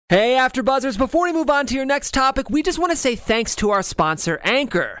Hey, AfterBuzzers, before we move on to your next topic, we just want to say thanks to our sponsor,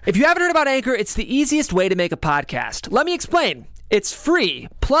 Anchor. If you haven't heard about Anchor, it's the easiest way to make a podcast. Let me explain. It's free.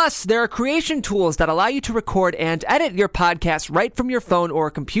 Plus, there are creation tools that allow you to record and edit your podcast right from your phone or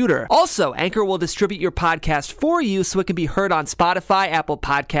computer. Also, Anchor will distribute your podcast for you so it can be heard on Spotify, Apple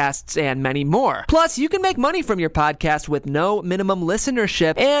Podcasts, and many more. Plus, you can make money from your podcast with no minimum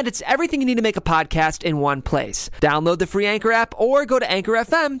listenership, and it's everything you need to make a podcast in one place. Download the free Anchor app or go to Anchor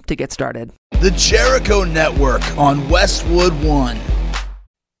FM to get started. The Jericho Network on Westwood One.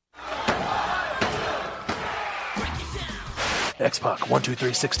 X-Pac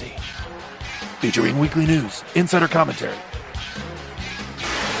 12360, featuring weekly news, insider commentary,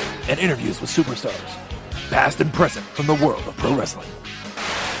 and interviews with superstars, past and present from the world of pro wrestling.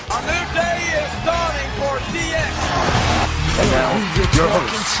 A new day is dawning for DX. And now, your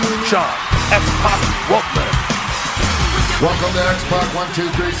host, Sean X-Pac Waltman. Welcome to X-Pac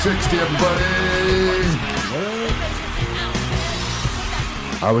 12360, everybody.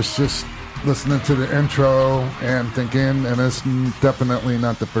 I was just listening to the intro and thinking, and it's definitely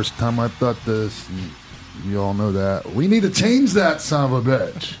not the first time I've thought this. You all know that. We need to change that son of a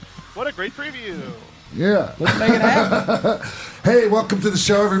bitch. What a great preview. Yeah. Let's make it happen. Hey, welcome to the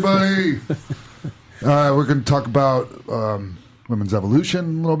show, everybody. We're going to talk about women's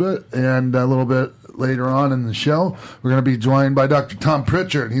evolution a little bit, and a little bit later on in the show, we're going to be joined by Dr. Tom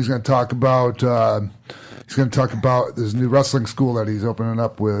Pritchard. He's going to talk about this new wrestling school that he's opening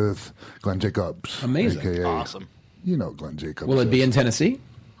up with Glenn Jacobs. Amazing. AKA, Awesome. You know Glenn Jacobs. Will it be in Tennessee?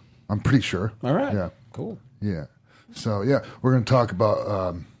 I'm pretty sure. All right. Yeah. Cool. Yeah. So, yeah, we're going to talk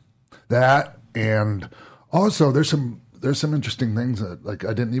about that. And also, there's some interesting things that I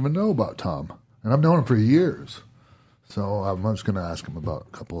didn't even know about Tom. And I've known him for years. So I'm just going to ask him about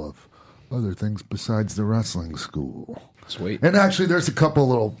a couple of other things besides the wrestling school. Sweet. And actually, there's a couple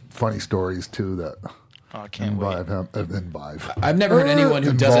little funny stories, too, that Oh, I can't wait. I've never heard anyone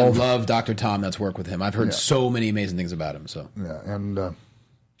who doesn't Involved. love Dr. Tom that's worked with him. I've heard so many amazing things about him. So Yeah,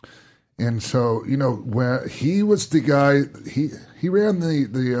 and so, you know, when he was the guy, he ran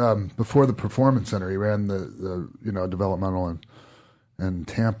the before the Performance Center, he ran the developmental in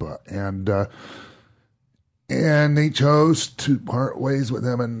Tampa, and they chose to part ways with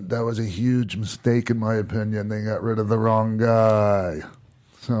him, and that was a huge mistake in my opinion. They got rid of the wrong guy.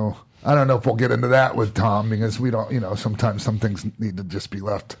 So I don't know if we'll get into that with Tom, because we don't, sometimes some things need to just be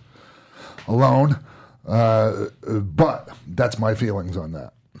left alone. But that's my feelings on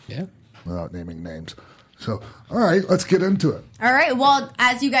that. yeah. Without naming names. So, all right, let's get into it. All right. Well,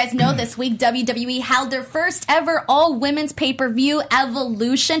 as you guys know, this week WWE held their first ever all women's pay-per-view,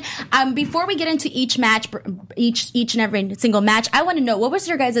 Evolution. Before we get into each match, each and every single match, I want to know, what was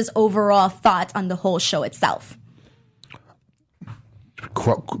your guys' overall thoughts on the whole show itself?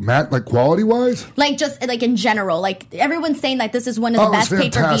 Matt, like quality-wise? Like, just like in general, like everyone's saying that this is one of the best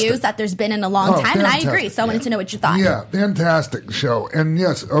fantastic. pay-per-views that there's been in a long time, and I fantastic. agree. So I wanted to know what you thought. Yeah, fantastic show. And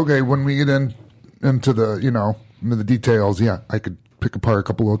yes, okay, when we get into the, into the details, yeah, I could pick apart a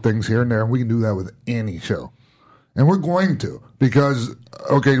couple of things here and there, and we can do that with any show. And we're going to, because,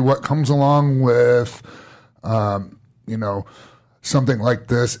 okay, what comes along with, something like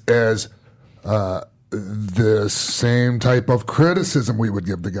this is the same type of criticism we would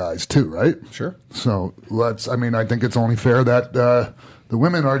give the guys too, right? Sure. So I think it's only fair that the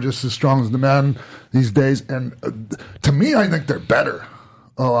women are just as strong as the men these days. And to me, I think they're better,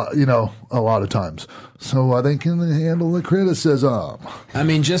 a lot of times. So they can handle the criticism. I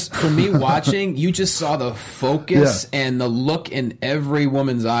mean, just for me watching, you just saw the focus and the look in every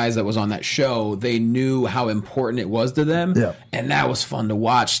woman's eyes that was on that show. They knew how important it was to them. Yeah. And that was fun to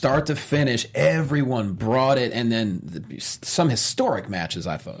watch. Start to finish, everyone brought it. And then some historic matches,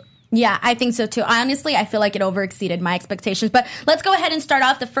 I thought. Yeah, I think so too. Honestly, I feel like it overexceeded my expectations. But let's go ahead and start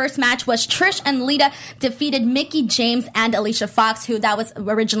off. The first match was Trish and Lita defeated Mickie James and Alicia Fox, who that was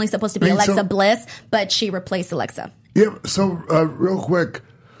originally supposed to be Alexa Bliss, but she replaced Alexa. Yeah. So real quick,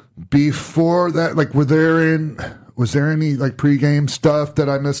 before that, was there any like pregame stuff that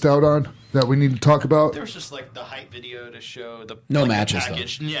I missed out on that we need to talk about? There was just like the hype video to show the No the matches,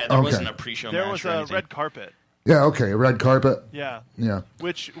 package. though. Yeah, there wasn't a pre-show There match was or a anything. red carpet. Yeah. Okay. Red carpet. Yeah. Yeah.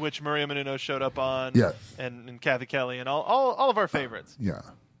 Which Maria Menounos showed up on. Yeah. And Kathy Kelly and all of our favorites. Yeah.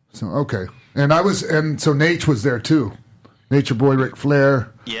 So okay, and so Nate was there too, Nature Boy Ric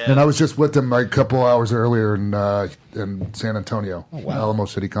Flair. Yeah. And I was just with them like a couple hours earlier in San Antonio, Alamo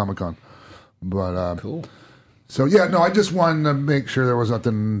City Comic Con. But Cool. So yeah, no, I just wanted to make sure there was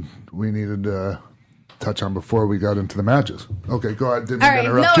nothing we needed to touch on before we got into the matches. Okay, go ahead. Didn't All mean right, to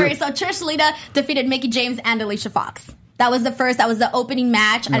no interrupt you. worries. So Trish Lita defeated Mickie James and Alicia Fox. That was the opening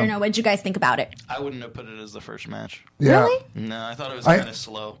match. I don't know. What did you guys think about it? I wouldn't have put it as the first match. Yeah. Really? No, I thought it was kind of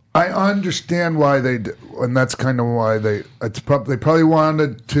slow. I understand why they did, and that's kind of why they probably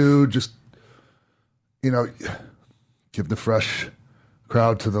wanted to just, give the fresh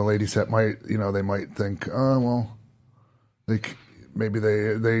crowd to the ladies that might, they might think, oh, well, maybe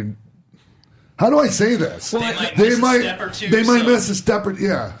they how do I say this? Well, they might miss a step or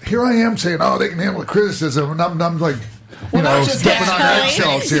yeah. Here I am saying, oh, they can handle criticism, and I'm like, stepping on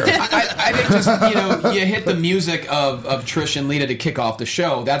eggshells here. I think just you hit the music of Trish and Lita to kick off the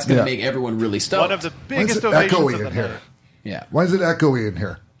show. That's going to make everyone really stoked. One of the biggest Why is it ovations echoey of the in here? night. Yeah. Why is it echoey in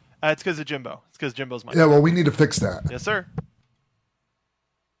here? It's because of Jimbo. It's because Jimbo's mic. Yeah, well, we need to fix that. Yes, sir.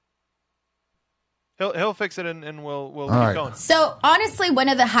 He'll fix it and we'll keep going. So honestly, one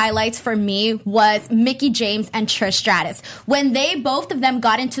of the highlights for me was Mickie James and Trish Stratus. When both of them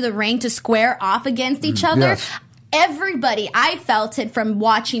got into the ring to square off against each other, yes. Everybody, I felt it from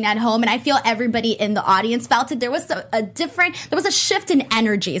watching at home, and I feel everybody in the audience felt it. There was a shift in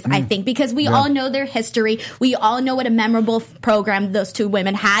energies, I think, because we all know their history. We all know what a memorable program those two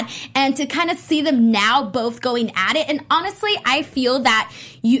women had. And to kind of see them now both going at it, and honestly, I feel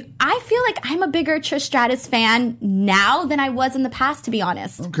like I'm a bigger Trish Stratus fan now than I was in the past, to be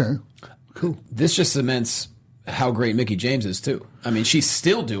honest. Okay, cool. This just cements how great Mickie James is, too. I mean, she's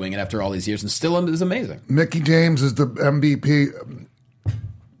still doing it after all these years and still is amazing. Mickie James is the MVP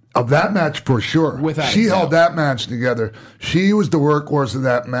of that match for sure. She held that match together. She was the workhorse of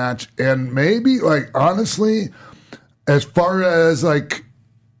that match. And maybe, honestly, as far as,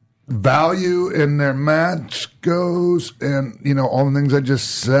 value in their match goes and, all the things I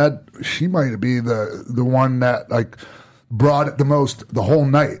just said, she might be the one that, brought it the most the whole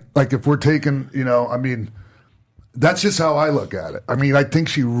night. If we're taking, that's just how I look at it. I mean, I think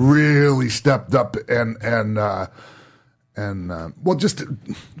she really stepped up and we're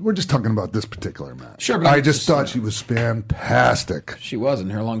just talking about this particular match. Sure, but I just thought she was fantastic. She was,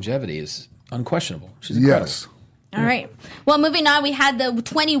 and her longevity is unquestionable. She's incredible. Yes. All right. Well, moving on, we had the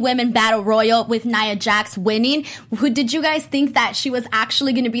 20 women battle royal with Nia Jax winning. Who did you guys think that she was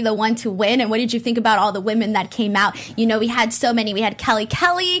actually going to be the one to win? And what did you think about all the women that came out? We had so many. We had Kelly.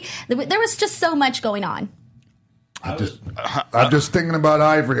 There was just so much going on. I'm just thinking about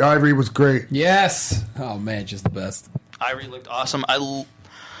Ivory. Ivory was great. Yes. Oh man, just the best. Ivory looked awesome. I don't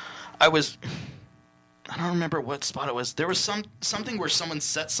remember what spot it was. There was something where someone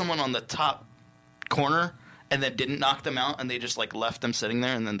set someone on the top corner and then didn't knock them out, and they just left them sitting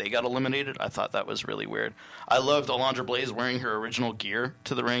there, and then they got eliminated. I thought that was really weird. I loved Alundra Blaze wearing her original gear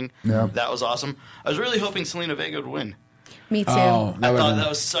to the ring. Yeah. That was awesome. I was really hoping Selena Vega would win. Me too. Oh, I thought that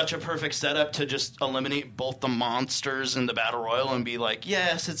was such a perfect setup to just eliminate both the monsters in the Battle Royal and be like,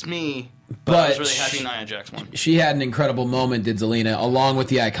 yes, it's me. But I was really happy Nia Jax won. She had an incredible moment, did Zelina, along with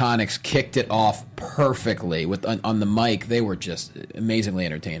the Iconics, kicked it off perfectly on the mic. They were just amazingly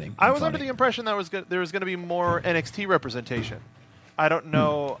entertaining. I was under the impression that there was going to be more NXT representation. I don't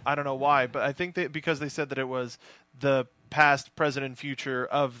know why, but I think that because they said that it was the past, present, and future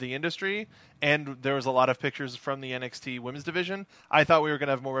of the industry, and there was a lot of pictures from the NXT women's division, I thought we were going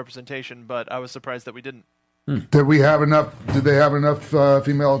to have more representation, but I was surprised that we didn't. Did we have enough? Did they have enough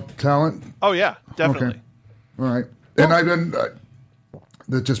female talent? Oh yeah, definitely. Okay. All right. And I've been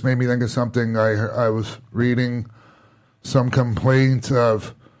that just made me think of something. I was reading some complaints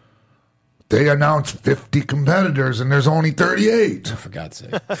of they announced 50 competitors and there's only 38. Oh, for God's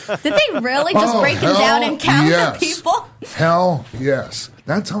sake. Did they really just break them down and count the people? Hell yes.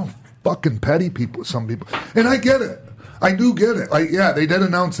 That's how fucking petty some people. And I get it. I do get it. They did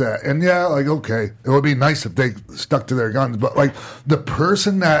announce that. And okay, it would be nice if they stuck to their guns. But the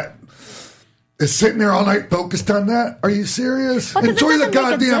person that is sitting there all night focused on that, are you serious? Well, enjoy the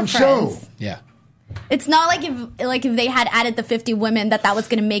goddamn show. Yeah. It's not like if they had added the 50 women that was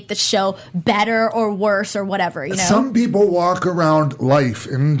going to make the show better or worse or whatever, Some people walk around life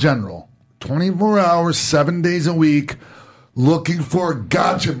in general, 24 hours, 7 days a week, looking for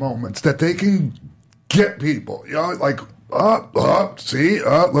gotcha moments that they can get people. Look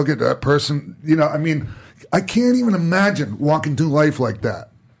at that person. I can't even imagine walking through life like that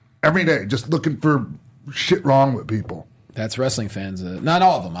every day, just looking for shit wrong with people. That's wrestling fans. Not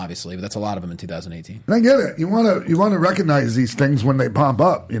all of them, obviously, but that's a lot of them in 2018. And I get it. You want to recognize these things when they pop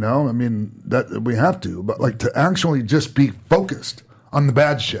up. That we have to. But to actually just be focused on the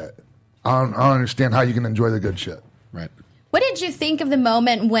bad shit, I don't understand how you can enjoy the good shit. Right. What did you think of the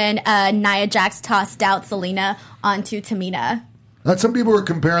moment when Nia Jax tossed out Zelina onto Tamina? Some people were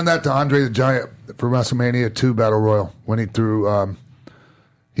comparing that to Andre the Giant for WrestleMania 2 Battle Royal when he threw,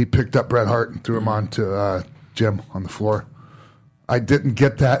 he picked up Bret Hart and threw him onto gym on the floor. I didn't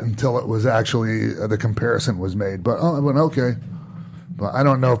get that until it was actually the comparison was made. But I went, okay. But I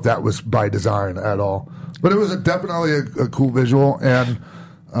don't know if that was by design at all. But it was definitely a cool visual, and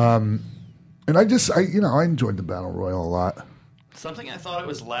I enjoyed the Battle Royal a lot. Something I thought it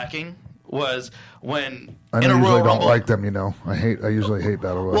was lacking was when I in a usually Royal don't Rumble, like them, I usually hate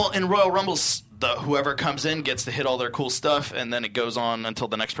Battle Royal. Well, in Royal Rumbles, whoever comes in gets to hit all their cool stuff, and then it goes on until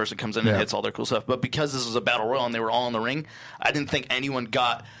the next person comes in and hits all their cool stuff. But because this was a Battle Royal and they were all in the ring, I didn't think anyone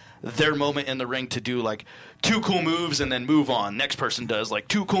got their moment in the ring to do like 2 cool moves and then move on. Next person does like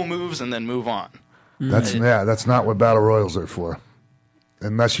 2 cool moves and then move on. That's not what Battle Royals are for.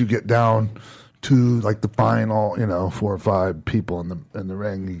 Unless you get down to like the final, 4 or 5 people in the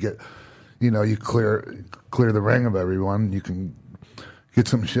ring, you get, you clear the ring of everyone. You can get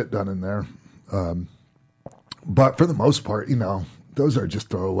some shit done in there. But for the most part, those are just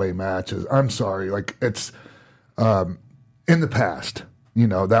throwaway matches. I'm sorry, like it's in the past.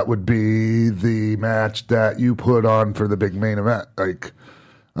 That would be the match that you put on for the big main event. Like,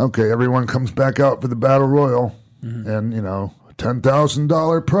 okay, everyone comes back out for the Battle Royal, and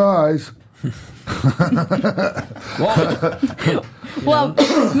 $10,000 prize. Well,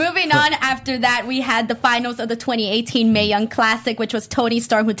 moving on after that, we had the finals of the 2018 Mae Young Classic, which was Toni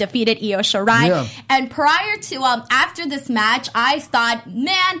Storm who defeated Io Shirai. Yeah. And prior to, after this match, I thought,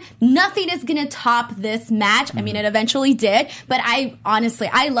 man, nothing is going to top this match. I mean, it eventually did, but I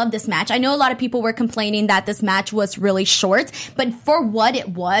love this match. I know a lot of people were complaining that this match was really short, but for what it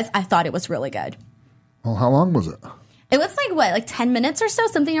was, I thought it was really good. Well, how long was it? It was like 10 minutes or so,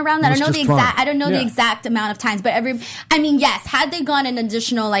 something around that. I don't know the exact amount of times, but yes, had they gone an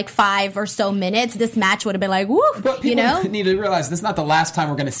additional like 5 or so minutes, this match would have been like, woo, but people need to realize this is not the last time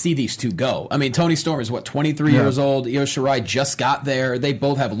we're going to see these two go. I mean, Toni Storm is 23 years old. Io Shirai just got there. They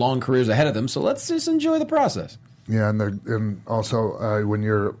both have long careers ahead of them, so let's just enjoy the process. Yeah, and also when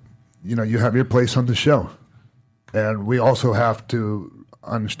you're, you have your place on the show, and we also have to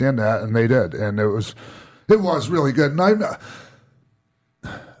understand that, and they did, and it was really good. And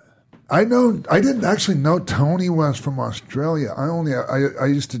I didn't actually know Toni was from Australia. I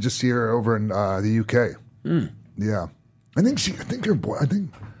used to just see her over in the UK. Yeah.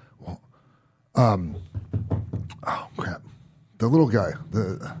 Oh crap. The little guy,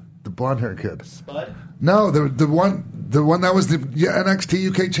 the blonde haired kid. Spud? No, the one that was the NXT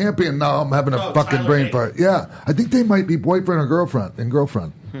UK champion. Now I'm having a fucking brain fart. Yeah. I think they might be boyfriend or girlfriend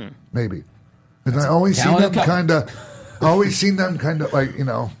maybe. And I always seen them kind of like,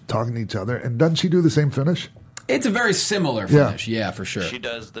 talking to each other. And doesn't she do the same finish? It's a very similar finish, yeah, for sure. She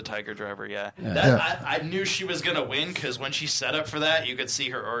does the Tiger Driver, I knew she was going to win because when she set up for that, you could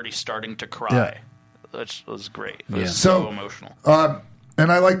see her already starting to cry. Which was great. It was so emotional.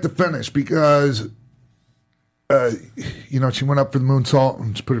 And I like the finish because, she went up for the moonsault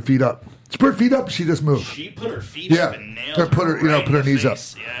and she put her feet up. She just moved. She put her feet up and nailed her. Put her knees up.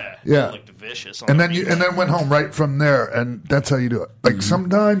 Yeah. Looked vicious. And then went home right from there, and that's how you do it. Like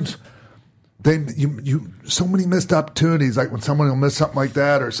sometimes you so many missed opportunities. Like when someone will miss something like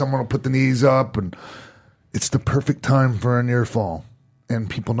that, or someone will put the knees up, and it's the perfect time for a near fall, and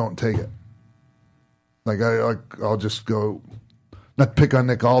people don't take it. Like I'll just go, not pick on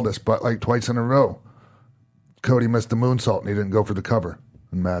Nick Aldis, but like twice in a row, Cody missed the moonsault and he didn't go for the cover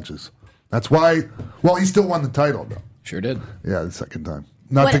in matches. That's why. Well, he still won the title though. Sure did. Yeah, the second time.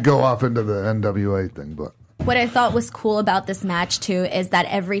 Not to go off into the NWA thing, but. What I thought was cool about this match, too, is that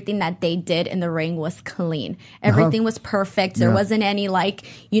everything that they did in the ring was clean. Everything was perfect. There wasn't any, I want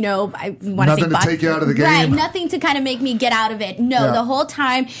to say... Nothing to take you out of the game. Right, nothing to kind of make me get out of it. No, the whole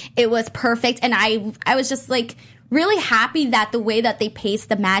time it was perfect. And I was just, really happy that the way that they paced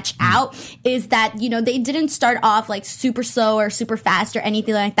the match out is that, they didn't start off super slow or super fast or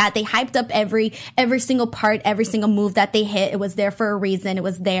anything like that. They hyped up every single part, every single move that they hit. It was there for a reason. It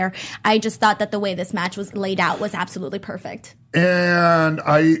was there. I just thought that the way this match was laid out was absolutely perfect. And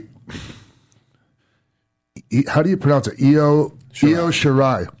how do you pronounce it? Io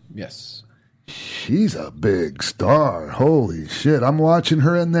Shirai. Yes. She's a big star. Holy shit. I'm watching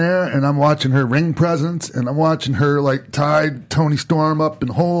her in there, and I'm watching her ring presence, and I'm watching her tie Toni Storm up in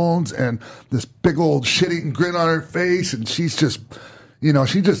holds and this big old shit-eating grin on her face, and she's just,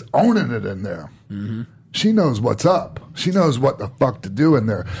 she's just owning it in there. Mm-hmm. She knows what's up. She knows what the fuck to do in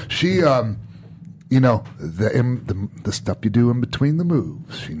there. She, the stuff you do in between the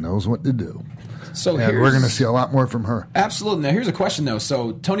moves, she knows what to do. So we're going to see a lot more from her. Absolutely. Now, here's a question, though.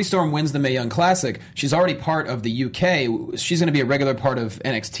 So Toni Storm wins the Mae Young Classic. She's already part of the UK. She's going to be a regular part of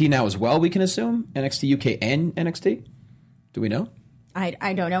NXT now as well, we can assume? NXT UK and NXT? Do we know?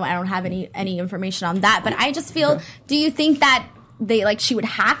 I don't know. I don't have any information on that. But I just feel, do you think that she would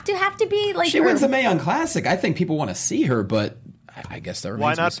have to be like? She wins the Mae Young Classic. I think people want to see her, but I guess that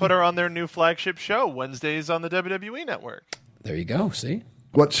remains. Why not put her on their new flagship show Wednesdays on the WWE Network? There you go. See,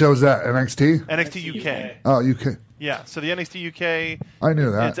 what show is that? NXT? NXT UK. Oh, UK. Yeah, so the NXT UK. I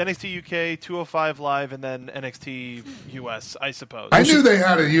knew that. It's NXT UK, 205 Live, and then NXT US, I suppose. I knew they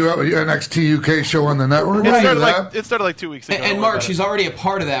had a NXT UK show on the network. It started like 2 weeks ago. And Mark, she's already a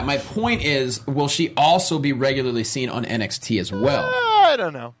part of that. My point is, will she also be regularly seen on NXT as well? I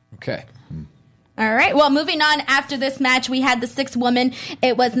don't know. Okay. All right. Well, moving on, after this match, we had the 6 women.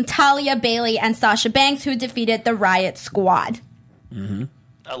 It was Natalya, Bayley, and Sasha Banks who defeated the Riot Squad. Mm-hmm.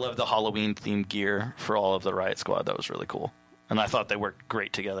 I love the Halloween-themed gear for all of the Riot Squad. That was really cool. And I thought they worked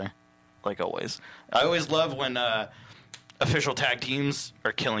great together, like always. I always love when official tag teams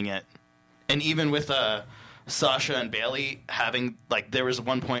are killing it. And even with Sasha and Bayley having, like, there was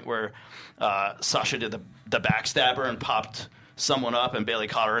one point where Sasha did the backstabber and popped someone up, and Bayley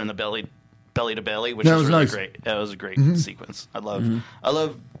caught her in the belly to belly, which was really great. That was a great sequence. I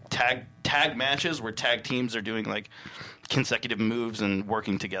love tag matches where tag teams are doing, like, consecutive moves and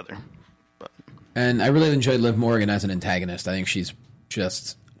working together. And I really enjoyed Liv Morgan as an antagonist. I think she's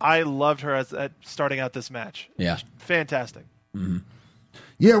just... I loved her at starting out this match. Yeah. Fantastic. Mm-hmm.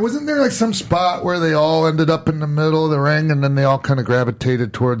 Yeah, wasn't there like some spot where they all ended up in the middle of the ring and then they all kind of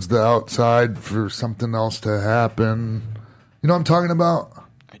gravitated towards the outside for something else to happen? You know what I'm talking about?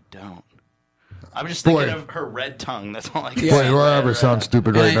 I don't. I'm just thinking of her red tongue. That's all I can say. Boy, whatever sounds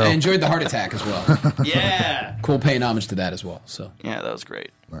stupid right now. I enjoyed the heart attack as well. Yeah. Cool paying homage to that as well. So yeah, that was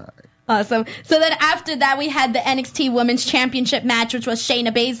great. All right. Awesome. So then after that, we had the NXT Women's Championship match, which was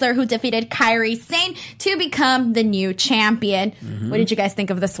Shayna Baszler, who defeated Kairi Sane to become the new champion. Mm-hmm. What did you guys think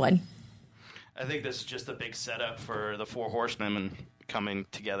of this one? I think this is just a big setup for the 4 Horsemen coming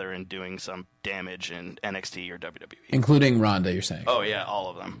together and doing some damage in NXT or WWE. Including Ronda, you're saying? Oh, yeah, all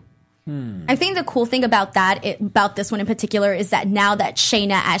of them. I think the cool thing about about this one in particular is that now that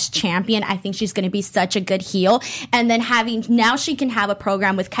Shayna as champion, I think she's going to be such a good heel. And then now she can have a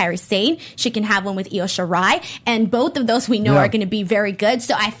program with Kairi Sane. She can have one with Io Shirai. And both of those we know are going to be very good.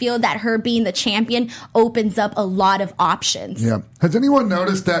 So I feel that her being the champion opens up a lot of options. Yeah. Has anyone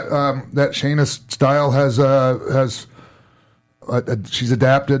noticed that that Shayna's style has she's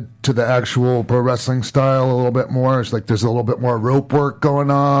adapted to the actual pro wrestling style a little bit more? It's like there's a little bit more rope work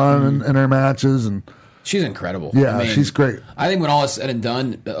going on in her matches, and she's incredible. Yeah, I mean, she's great. I think when all is said and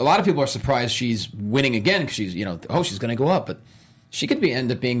done, a lot of people are surprised she's winning again because she's she's going to go up, but she could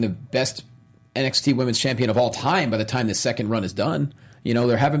end up being the best NXT Women's Champion of all time by the time the second run is done.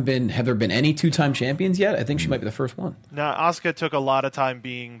 Have there been any 2-time champions yet? I think she might be the first one. Now, Asuka took a lot of time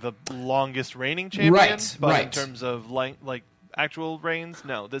being the longest reigning champion, but in terms of like actual reigns,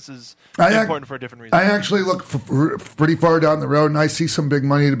 no, this is important for a different reason. I actually look pretty far down the road, and I see some big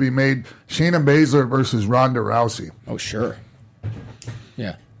money to be made. Shayna Baszler versus Ronda Rousey. Oh, sure.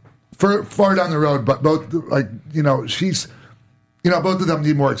 Yeah. Far down the road, but both, she's, both of them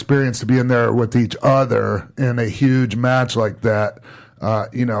need more experience to be in there with each other in a huge match like that.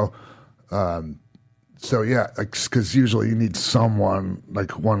 So yeah, because usually you need someone,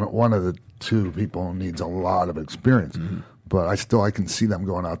 like one of the two people needs a lot of experience. Mm-hmm. But I can see them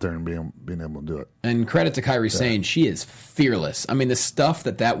going out there and being able to do it. And credit to Kairi Sane, she is fearless. I mean, the stuff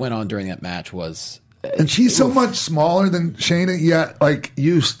that went on during that match was... And she's so much smaller than Shayna, yet,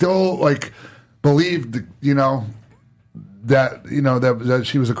 you still, believed, that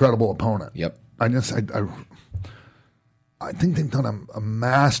she was a credible opponent. Yep. I think they've done a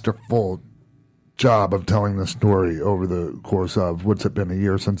masterful job of telling the story over the course of, what's it been, a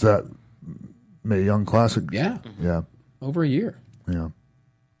year since that Mae Young Classic? Yeah. Yeah. Over a year. Yeah.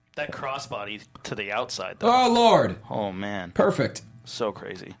 That crossbody to the outside, though. Oh, Lord. Oh, man. Perfect. So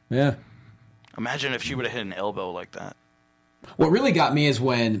crazy. Yeah. Imagine if she would have hit an elbow like that. What really got me is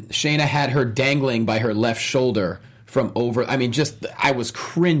when Shayna had her dangling by her left shoulder from over. I mean, I was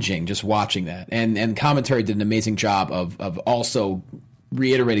cringing just watching that. And commentary did an amazing job of also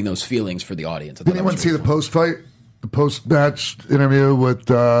reiterating those feelings for the audience. Did anyone see the post-fight? The post-match interview with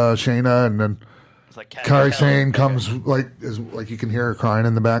Shayna, and then... Kairi Sane comes you can hear her crying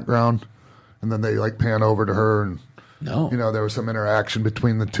in the background, and then they pan over to her, and there was some interaction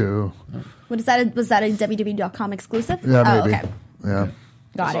between the two. What is that? Was that a WWE.com exclusive? Yeah, maybe. Okay. Yeah.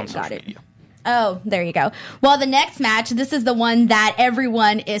 Got it. Oh, there you go. Well, the next match, this is the one that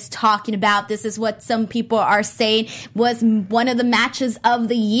everyone is talking about. This is what some people are saying was one of the matches of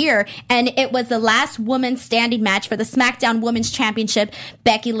the year. And it was the last woman standing match for the SmackDown Women's Championship,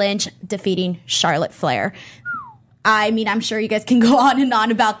 Becky Lynch defeating Charlotte Flair. I mean, I'm sure you guys can go on and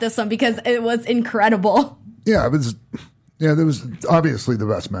on about this one because it was incredible. Yeah, it was. Yeah, that was obviously the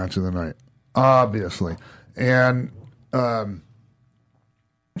best match of the night. Obviously, and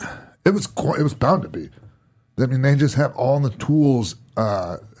it was bound to be. I mean, they just have all the tools.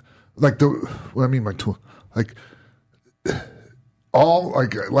 Like what I mean by tool, like all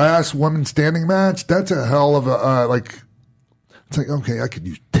like last woman standing match. That's a hell of a like. It's like, okay, I could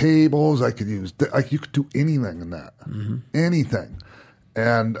use tables. I could use you could do anything in that, anything,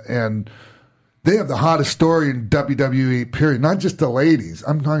 and they have the hottest story in WWE. Period. Not just the ladies.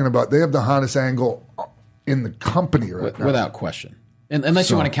 I'm talking about they have the hottest angle in the company right now, without question. Unless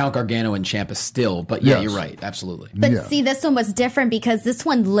you want to count Gargano and Ciampa still, but yeah, you're right, absolutely. But see, this one was different because this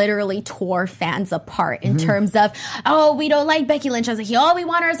one literally tore fans apart in terms of, oh, we don't like Becky Lynch as a heel. Oh, we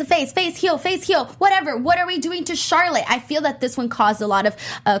want her as a face heel, whatever. What are we doing to Charlotte? I feel that this one caused a lot of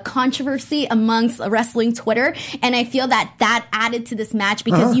controversy amongst wrestling Twitter, and I feel that added to this match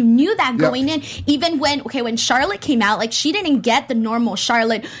because you knew that going in. Even when Charlotte came out, like she didn't get the normal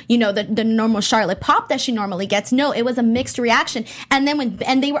Charlotte, the normal Charlotte pop that she normally gets. No, it was a mixed reaction. And then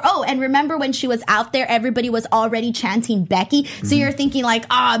and remember when she was out there, everybody was already chanting Becky. So you're thinking like,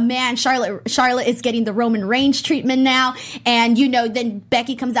 oh man, Charlotte is getting the Roman Reigns treatment now. And then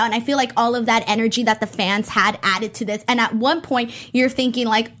Becky comes out, and I feel like all of that energy that the fans had added to this. And at one point you're thinking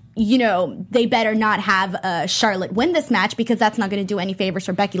like, they better not have Charlotte win this match because that's not going to do any favors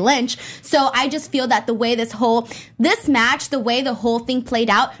for Becky Lynch. So I just feel that the way this match, the way the whole thing played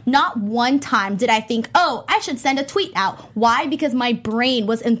out, not one time did I think, oh, I should send a tweet out. Why? Because my brain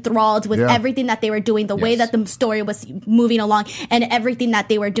was enthralled with everything that they were doing, the way that the story was moving along, and everything that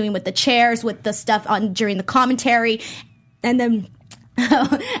they were doing with the chairs, with the stuff during the commentary, and then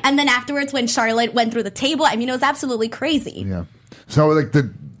and then afterwards when Charlotte went through the table, I mean, it was absolutely crazy. Yeah. So like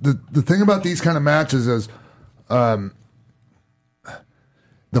the thing about these kind of matches is the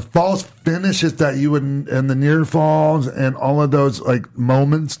false finishes that you would and the near falls and all of those like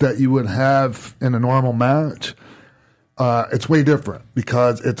moments that you would have in a normal match. It's way different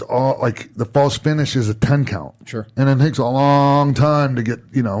because it's all like the false finish is a 10 count. Sure. And it takes a long time to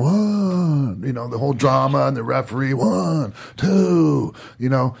get, the whole drama and the referee 1, 2,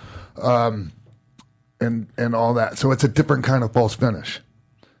 and all that. So it's a different kind of false finish.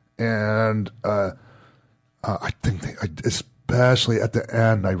 And I think especially at the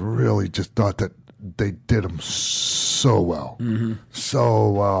end, I really just thought that they did them so well. So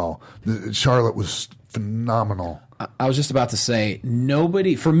well. Charlotte was phenomenal. I was just about to say,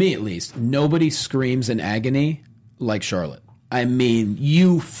 nobody, for me at least, nobody screams in agony like Charlotte. I mean,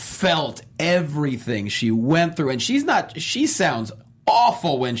 you felt everything she went through, and she sounds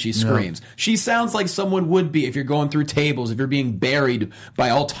awful when she screams. Yeah. She sounds like someone would be if you're going through tables, if you're being buried by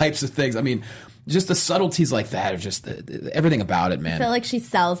all types of things. I mean, just the subtleties like that are just everything about it, man. I feel like she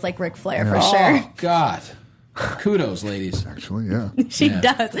sells like Ric Flair for sure. Oh, God. Kudos, ladies. Actually, yeah. She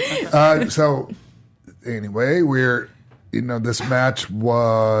does. So, anyway, this match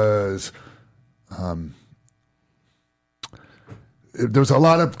was... There's a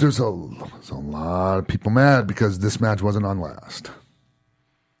lot of people mad because this match wasn't on last.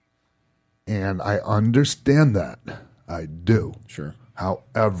 And I understand that. I do. Sure.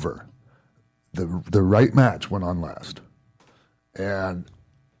 However, the right match went on last. And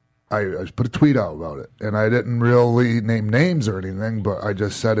I put a tweet out about it. And I didn't really name names or anything, but I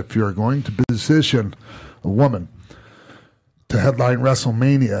just said if you're going to position a woman to headline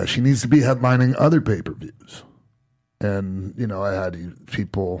WrestleMania, she needs to be headlining other pay-per-views. And, I had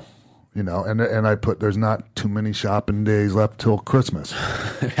people, and I put, there's not too many shopping days left till Christmas.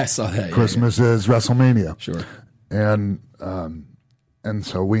 I saw that. Christmas is WrestleMania. Sure. And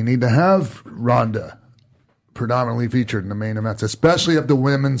so we need to have Ronda predominantly featured in the main events, especially of the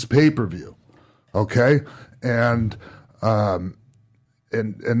women's pay-per-view. Okay? And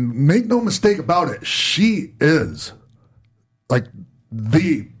make no mistake about it, she is like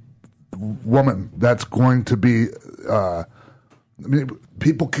the woman that's going to be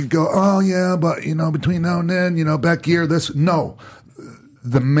people could go, oh yeah, but between now and then, Becky or this. No,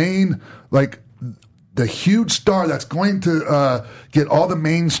 the main, like the huge star that's going to get all the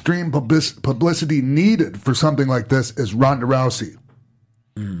mainstream publicity needed for something like this is Ronda Rousey.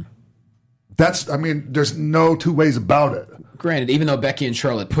 There's no two ways about it. Granted, even though Becky and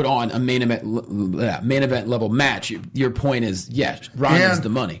Charlotte put on a main event level match, your point is, Ronda's the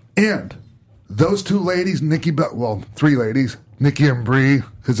money. And those two ladies, three ladies, Nikki and Brie,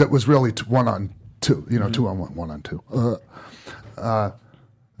 because it was really 1-on-2, 2-on-1, 1-on-2.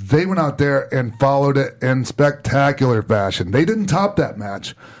 They went out there and followed it in spectacular fashion. They didn't top that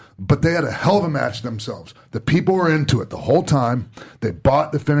match, But they had a hell of a match themselves. The people were into it the whole time. They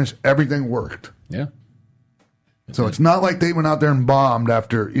bought the finish. Everything worked. Yeah. So it's not like they went out there and bombed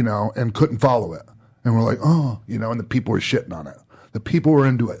after, and couldn't follow it. And we're like, and the people were shitting on it. The people were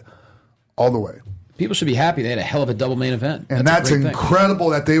into it all the way. People should be happy they had a hell of a double main event. And that's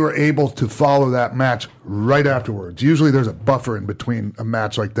incredible that they were able to follow that match right afterwards. Usually there's a buffer in between a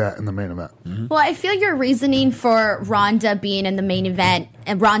match like that and the main event. Mm-hmm. Well, I feel your reasoning for Ronda being in the main event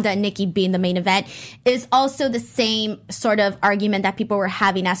and Ronda and Nikki being the main event is also the same sort of argument that people were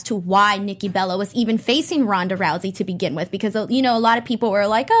having as to why Nikki Bella was even facing Ronda Rousey to begin with. Because, a lot of people were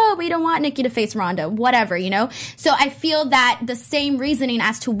like, oh, we don't want Nikki to face Ronda, whatever, So I feel that the same reasoning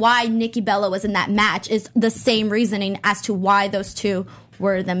as to why Nikki Bella was in that match is the same reasoning as to why those two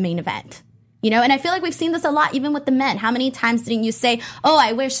were the main event. And I feel like we've seen this a lot, even with the men. How many times didn't you say, oh,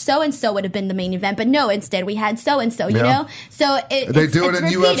 I wish so-and-so would have been the main event, but no, instead we had so-and-so, you know? So they do it in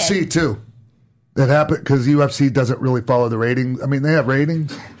repeated. UFC, too. It happened because UFC doesn't really follow the ratings. I mean, they have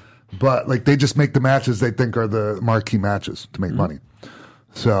ratings, but they just make the matches they think are the marquee matches to make money.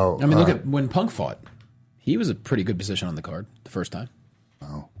 So look at when Punk fought. He was a pretty good position on the card the first time.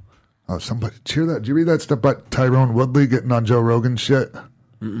 Oh, somebody cheer that. Did you read that stuff about Tyrone Woodley getting on Joe Rogan shit?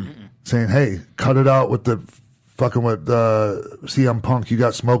 Saying, hey, cut it out with the fucking with CM Punk. You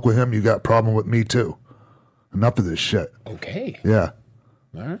got smoke with him. You got problem with me too. Enough of this shit. Okay. Yeah.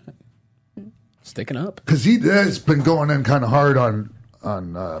 All right. Sticking up. Because he has been going in kind of hard on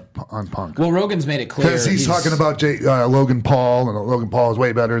Punk. Well, Rogan's made it clear. Because he's talking about Logan Paul, and Logan Paul is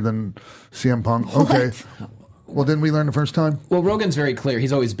way better than CM Punk. Okay. Well, didn't we learn the first time? Well, Rogan's very clear.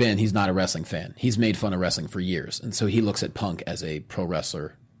 He's always been, he's not a wrestling fan. He's made fun of wrestling for years. And so he looks at Punk as a pro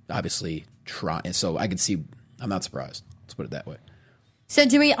wrestler, obviously. And so I can see, I'm not surprised. Let's put it that way. So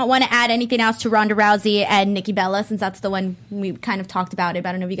do we want to add anything else to Ronda Rousey and Nikki Bella, since that's the one we kind of talked about it? But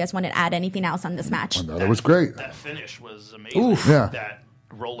I don't know if you guys want to add anything else on this match. Oh, no, that was great. That finish was amazing. Oof. Yeah. That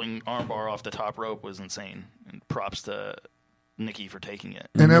rolling armbar off the top rope was insane. And props to Nikki for taking it.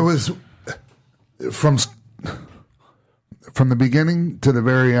 And it was from the beginning to the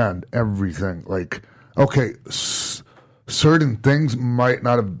very end, everything. Certain things might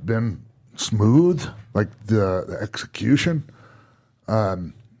not have been smooth, like the execution. But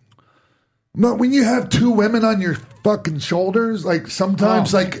when you have two women on your fucking shoulders,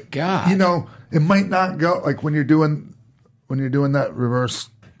 sometimes, God. It might not go. When you're doing that reverse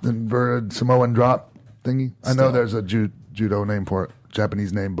inverted Samoan drop thingy. I know there's a judo name for it,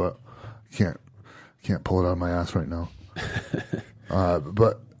 Japanese name, but can't pull it out of my ass right now.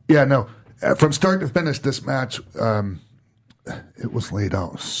 But yeah, no. From start to finish, this match, it was laid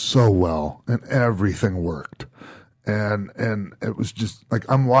out so well, and everything worked. And it was just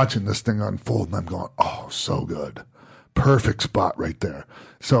I'm watching this thing unfold, and I'm going, oh, so good, perfect spot right there.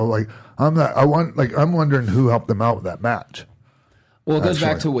 So I'm wondering who helped them out with that match. Well, it goes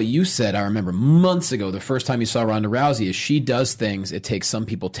back to what you said. I remember months ago, the first time you saw Ronda Rousey, is she does things it takes some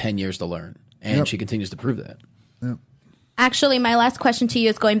people 10 years to learn, and she continues to prove that. Yep. Actually, my last question to you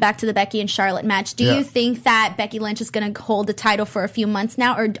is going back to the Becky and Charlotte match. Do you think that Becky Lynch is going to hold the title for a few months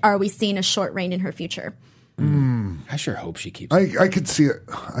now, or are we seeing a short reign in her future? I sure hope she keeps it. I could see it.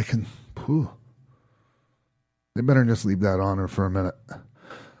 I can. Whew. They better just leave that on her for a minute.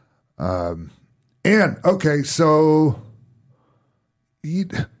 So you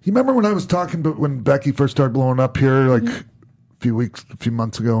remember when I was talking about when Becky first started blowing up here, a few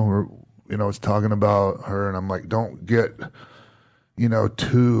months ago, or I was talking about her, and I'm like, don't get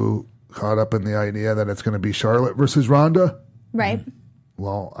too caught up in the idea that it's going to be Charlotte versus Ronda. Right.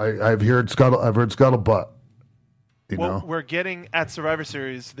 Well, I've heard scuttlebutt. We're getting at Survivor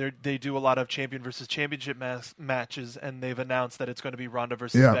Series. They do a lot of champion versus championship matches, and they've announced that it's going to be Ronda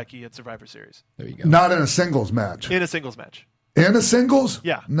versus Becky at Survivor Series. There you go. Not in a singles match. In a singles match. In a singles?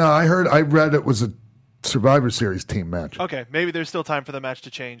 Yeah. No, I read it was a Survivor Series team match. Okay, maybe there's still time for the match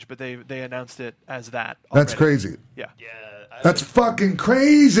to change, but they announced it as that already. That's crazy. Yeah. That's fucking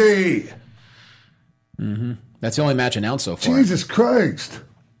crazy. Mm-hmm. That's the only match announced so far. Jesus Christ.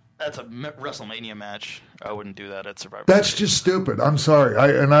 That's a WrestleMania match. I wouldn't do that at Survivor That's Series. just stupid. I'm sorry.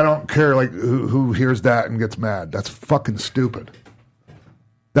 I don't care who hears that and gets mad. That's fucking stupid.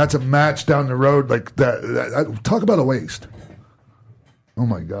 That's a match down the road like that. Talk about a waste. Oh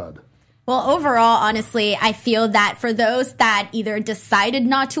my God. Well, overall, honestly, I feel that for those that either decided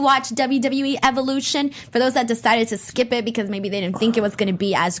not to watch WWE Evolution, for those that decided to skip it because maybe they didn't think it was going to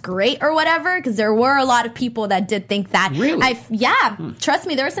be as great or whatever, because there were a lot of people that did think that. Really? Trust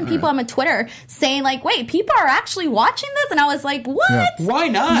me, there were some people on my Twitter saying like, wait, people are actually watching this? And I was like, what? Yeah. Why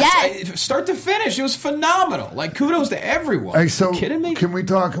not? Yes. Start to finish, it was phenomenal. Like, kudos to everyone. Hey, so Are you kidding me? can we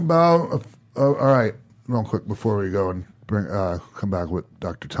talk about? All right, real quick before we go and come back with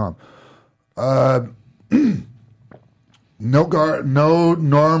Dr. Tom. No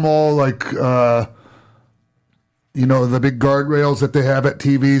normal the big guardrails that they have at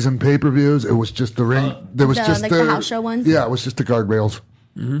TVs and pay-per-views. It was just the ring. There was just the house show ones. Yeah, it was just the guardrails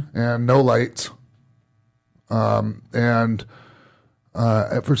and no lights. And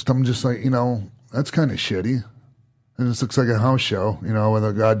at first I'm just like, that's kind of shitty. And this looks like a house show, with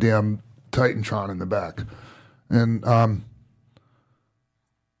a goddamn Titantron in the back. And I'm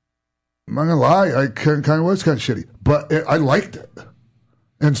not gonna lie, I kind of was kind of shitty, but I liked it.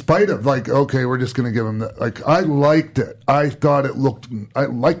 In spite of okay, we're just gonna give him that. I liked it. I thought I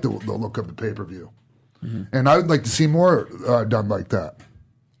liked the look of the pay-per-view, and I would like to see more done like that.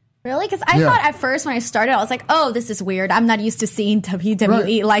 Really? Because I thought at first when I started, I was like, oh, this is weird. I'm not used to seeing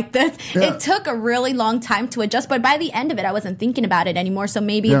WWE like this. Yeah. It took a really long time to adjust, but by the end of it, I wasn't thinking about it anymore. So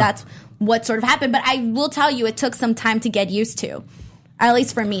maybe that's what sort of happened. But I will tell you, it took some time to get used to. At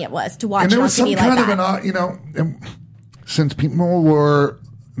least for me, it was to watch it on TV like that. Since people were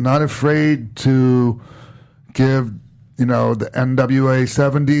not afraid to give, the NWA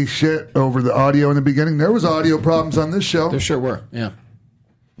 70 shit over the audio in the beginning, there was audio problems on this show. There sure were, yeah.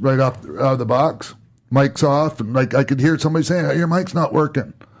 Right out of the box, mic's off, and I could hear somebody saying, "Hey, your mic's not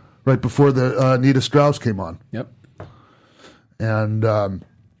working," right before the Nita Strauss came on. Yep. And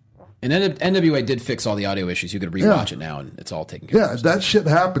NWA did fix all the audio issues. You could rewatch it now, and it's all taken care of. Yeah, that shit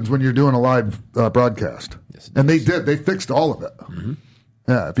happens when you're doing a live broadcast. Yes, and they did. They fixed all of it. Mm-hmm.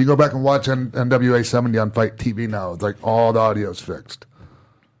 Yeah, if you go back and watch NWA 70 on Fight TV now, it's like all the audio's fixed.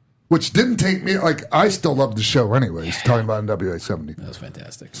 Which didn't take me, I still love the show anyways, talking about NWA 70. That was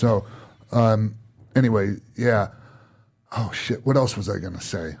fantastic. So, anyway, yeah. Oh, shit. What else was I going to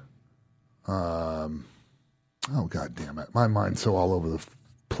say? Oh, God damn it. My mind's so all over the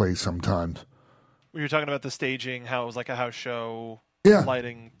place sometimes. We were talking about the staging, how it was like a house show,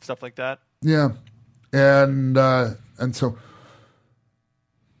 lighting, stuff like that. Yeah. And so,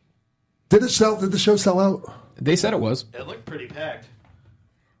 did the show sell out? They said it was. It looked pretty packed.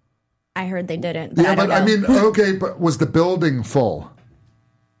 I heard they didn't. But I mean, okay, but was the building full?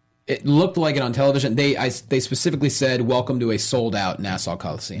 It looked like it on television. They specifically said, "Welcome to a sold-out Nassau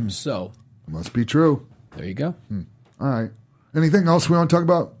Coliseum." So must be true. There you go. All right. Anything else we want to talk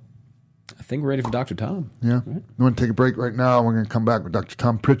about? I think we're ready for Dr. Tom. Yeah. Right. We want to take a break right now. We're going to come back with Dr.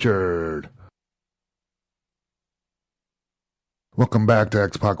 Tom Pritchard. Welcome back to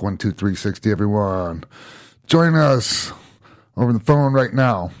X-Pac 12360, everyone. Join us over the phone right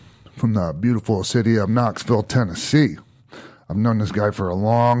now from the beautiful city of Knoxville, Tennessee. I've known this guy for a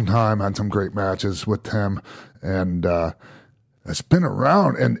long time, had some great matches with him, and has been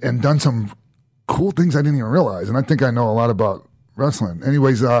around and done some cool things I didn't even realize. And I think I know a lot about wrestling.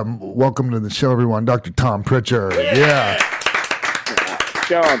 Anyways, welcome to the show, everyone. Dr. Tom Pritchard. Yeah.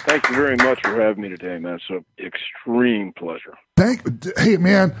 John, thank you very much for having me today, man. It's an extreme pleasure. Hey,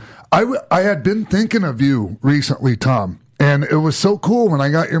 man, I had been thinking of you recently, Tom. And it was so cool when I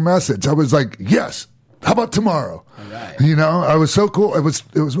got your message. I was like, yes, how about tomorrow? All right. I was so cool. It was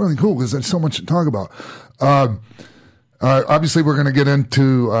really cool because there's so much to talk about. Obviously, we're going to get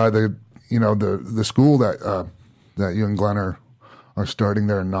into the school that you and Glenn are starting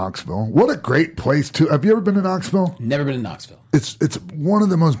there in Knoxville. What a great place, too. Have you ever been to Knoxville? Never been to Knoxville. It's one of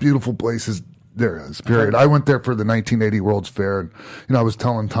the most beautiful places there is, period. I went there for the 1980 World's Fair, and I was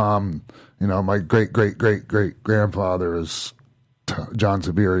telling Tom, my great-great-great-great-grandfather is John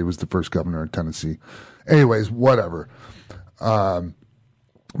Sevier. He was the first governor of Tennessee. Anyways, whatever. But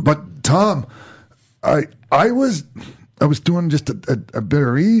Tom, I was doing just a bit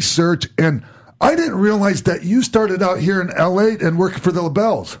of research, and I didn't realize that you started out here in L.A. and worked for the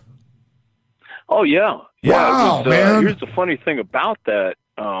LaBelles. Oh, yeah. Wow, man. Here's the funny thing about that.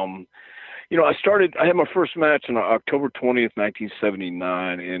 I had my first match on October 20th,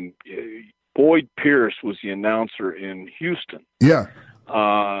 1979, and Boyd Pierce was the announcer in Houston. Yeah.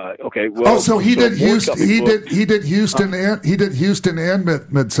 Okay. Well, so he did Houston. He did Houston and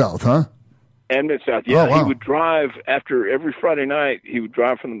Mid-South, huh? And Mid-South. Yeah. Oh, wow. He would drive after every Friday night. He would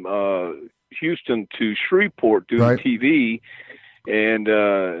drive from Houston to Shreveport doing TV, and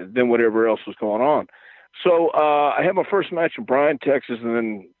then whatever else was going on. So I had my first match in Bryan, Texas, and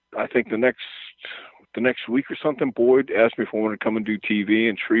then I think the next week or something, Boyd asked me if I wanted to come and do TV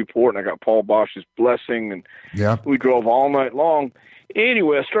in Shreveport, and I got Paul Bosch's blessing, and we drove all night long.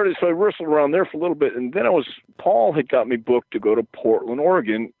 Anyway, so I wrestled around there for a little bit, and then Paul had got me booked to go to Portland,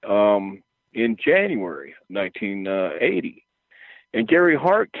 Oregon, in January 1980. And Gary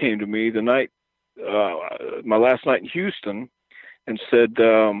Hart came to me the night, my last night in Houston, and said,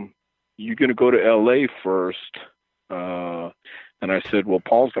 "You're going to go to L.A. first." And I said, "Well,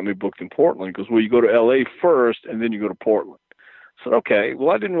 Paul's got me booked in Portland." He goes, "Well, you go to L.A. first, and then you go to Portland." I said, "Okay."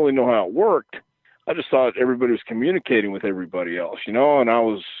 Well, I didn't really know how it worked. I just thought everybody was communicating with everybody else, and I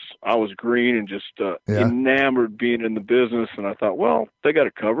was green and just enamored being in the business, and I thought, well, they got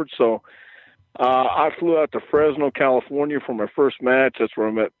it covered. So I flew out to Fresno, California for my first match. That's where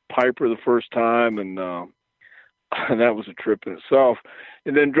I met Piper the first time, and that was a trip in itself.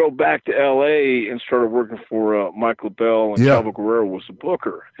 And then drove back to L.A. and started working for Michael Bell, and Chavo Guerrero was the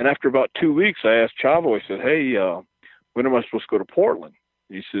booker. And after about 2 weeks, I asked Chavo, I said, "Hey, when am I supposed to go to Portland?"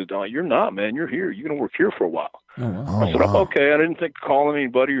 He said, "You're not, man. You're here. You're going to work here for a while." Oh, wow. I said, "Okay." I didn't think of calling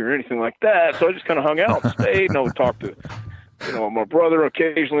anybody or anything like that. So I just kind of hung out and stayed. And I would talk to, my brother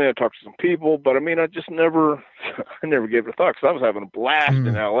occasionally. I talked to some people. But, I just never gave it a thought because I was having a blast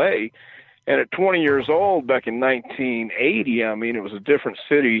in L.A. And at 20 years old, back in 1980, it was a different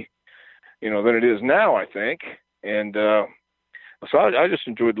city, than it is now, I think. And so I just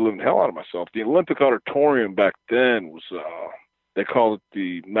enjoyed the living hell out of myself. The Olympic Auditorium back then was they called it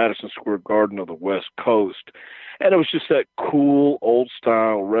the Madison Square Garden of the West Coast. And it was just that cool,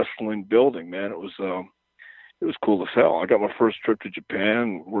 old-style wrestling building, man. It was cool as hell. I got my first trip to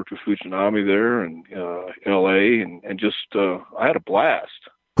Japan, worked with Fujinami there in L.A., and just I had a blast.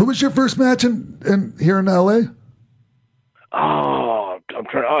 Who was your first match here in L.A.? Oh,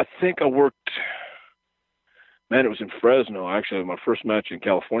 I think I worked... Man, it was in Fresno. Actually, my first match in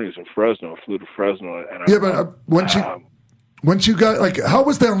California was in Fresno. I flew to Fresno. And once you got, how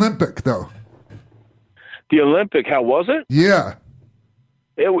was the Olympic, though? The Olympic, how was it? Yeah.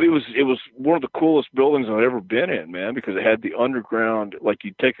 It was one of the coolest buildings I've ever been in, man, because it had the underground,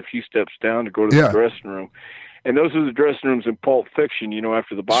 you'd take a few steps down to go to the dressing room. And those are the dressing rooms in Pulp Fiction,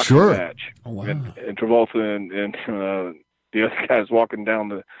 after the boxing match. Oh, wow. And Travolta and the other guys walking down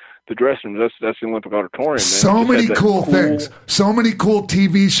the dressing room. That's the Olympic Auditorium, man. So many cool things. So many cool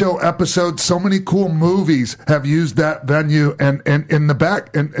TV show episodes. So many cool movies have used that venue and in the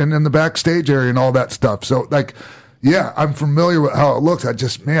back and in the backstage area and all that stuff. So I'm familiar with how it looks.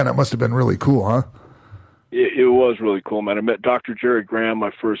 It must have been really cool, huh? It was really cool, man. I met Dr. Jerry Graham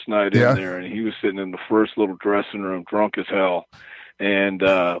my first night in there, and he was sitting in the first little dressing room, drunk as hell. And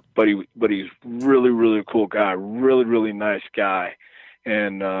but he's really, really cool guy, really, really nice guy.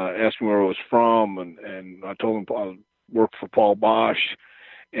 And asked me where I was from, and I told him I worked for Paul Bosch.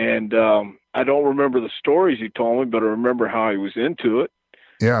 And I don't remember the stories he told me, but I remember how he was into it.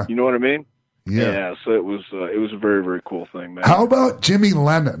 Yeah. You know what I mean? Yeah. So it was a very, very cool thing, man. How about Jimmy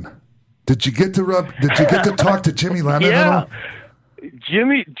Lennon? Did you get to talk to Jimmy Lennon at all?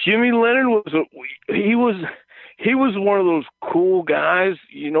 Jimmy Lennon he was one of those cool guys,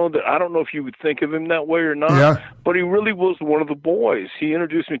 that I don't know if you would think of him that way or not, but he really was one of the boys. He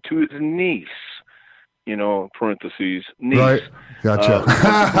introduced me to his niece, parentheses, niece. Right. Gotcha.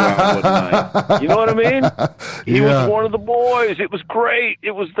 You know what I mean? He was one of the boys. It was great.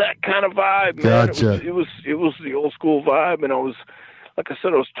 It was that kind of vibe, man. Gotcha. It was the old school vibe, and I was, like I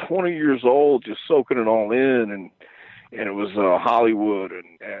said, I was 20 years old, just soaking it all in, and it was Hollywood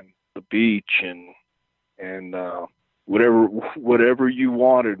and the beach and whatever you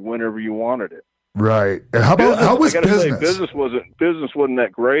wanted, whenever you wanted it. Right. And how was business? Business wasn't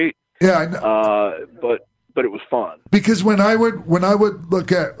that great. Yeah, I know. But it was fun. Because when I would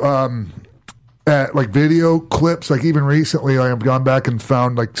look at video clips, even recently, I have gone back and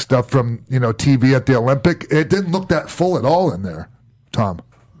found stuff from TV at the Olympic. It didn't look that full at all in there, Tom.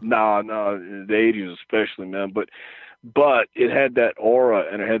 No, the 80s especially, man. But it had that aura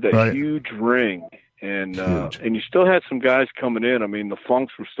and it had that huge ring. And you still had some guys coming in. The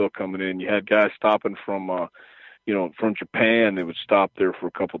Funks were still coming in. You had guys stopping from Japan. They would stop there for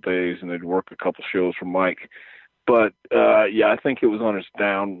a couple of days and they'd work a couple shows for Mike. But I think it was on its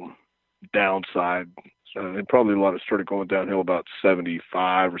downside. So it probably started going downhill about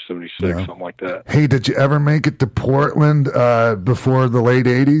 75 or 76, something like that. Hey, did you ever make it to Portland before the late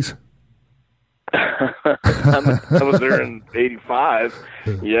 80s? I was there in 85.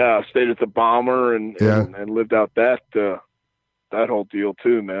 Yeah, I stayed at the Bomber and lived out that whole deal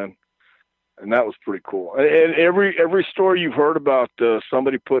too, man. And that was pretty cool. And every story you've heard about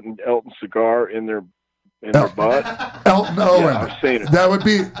somebody putting Elton Cigar in their in their butt. Elton Owen. Yeah, I've seen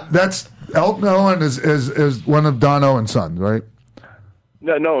it. That's Elton Owen is one of Don Owen's sons, right?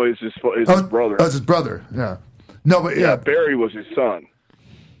 No, it's his brother. Oh, it's his brother. Yeah. No, but yeah. Barry was his son.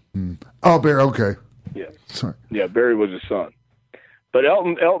 Oh, Barry. Okay. Yeah. Sorry. Yeah, Barry was his son. But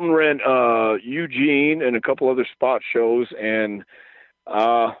Elton ran Eugene and a couple other spot shows, and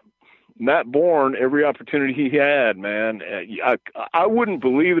Matt Bourne, every opportunity he had, man, I wouldn't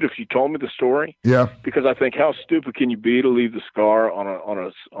believe it if you told me the story. Yeah. Because I think, how stupid can you be to leave the scar on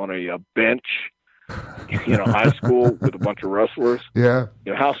a bench, high school with a bunch of wrestlers? Yeah.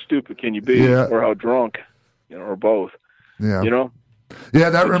 How stupid can you be, or how drunk, or both? Yeah. Yeah,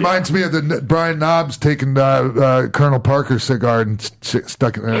 that reminds me of the Brian Knobs taking Colonel Parker's cigar and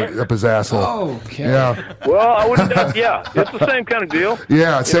stuck it up his asshole. Oh, okay. Yeah. Well, I wouldn't. It's the same kind of deal.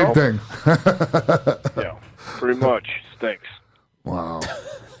 Yeah, same thing. Yeah, pretty much stinks. Wow.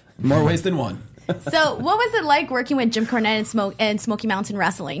 More ways than one. So, what was it like working with Jim Cornette and Smoky Mountain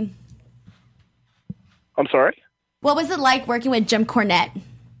Wrestling? I'm sorry? What was it like working with Jim Cornette?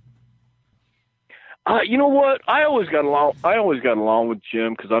 You know what? I always got along with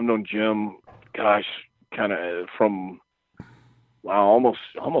Jim because I've known Jim, gosh, kind of from almost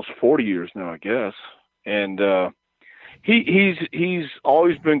 40 years now, I guess. And he's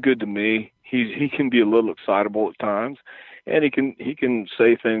always been good to me. He can be a little excitable at times, and he can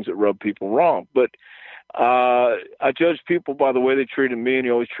say things that rub people wrong. But I judge people by the way they treated me, and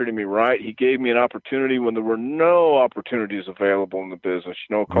he always treated me right. He gave me an opportunity when there were no opportunities available in the business.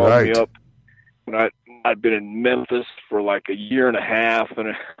 Called me up. When I'd been in Memphis for like a year and a half,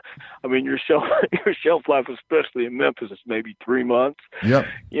 and I mean your shelf life, especially in Memphis, is maybe 3 months. Yep.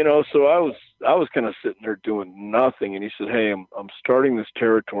 So I was kind of sitting there doing nothing, and he said, "Hey, I'm starting this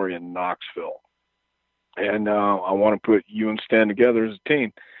territory in Knoxville, and I want to put you and Stan together as a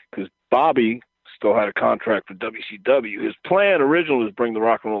team because Bobby still had a contract with WCW. His plan originally was bring the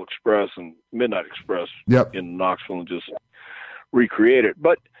Rock and Roll Express and Midnight Express in Knoxville and just recreate it,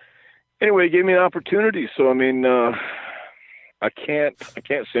 but." Anyway, he gave me an opportunity, so I mean, I can't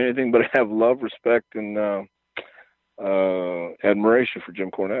say anything but I have love, respect, and admiration for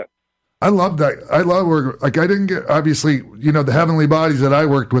Jim Cornette. I love that. I love working. Like I didn't get obviously, the Heavenly Bodies that I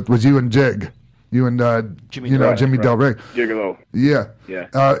worked with was you and Jig, Jimmy Del Rey. Gigolo. Yeah.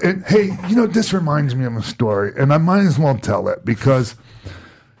 Yeah. And hey, this reminds me of a story, and I might as well tell it because,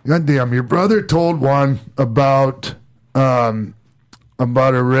 goddamn, your brother told one about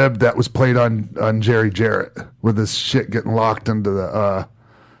a rib that was played on Jerry Jarrett with his shit getting locked into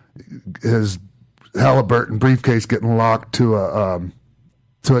his Halliburton briefcase getting locked to a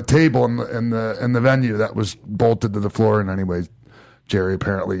table in the venue that was bolted to the floor. And anyways, Jerry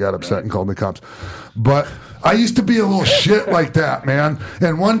apparently got upset and called the cops. But I used to be a little shit like that, man.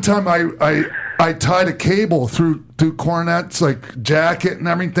 And one time I tied a cable through Cornette's like jacket and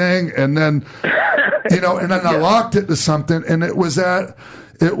everything, and then. And then I locked it to something, and it was at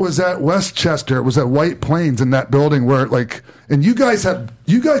Westchester. It was at White Plains in that building where and you guys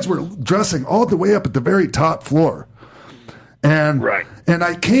were dressing all the way up at the very top floor, and and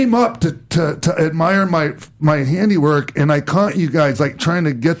I came up to admire my handiwork, and I caught you guys trying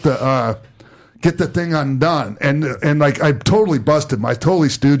to get the thing undone, and like I totally busted, I totally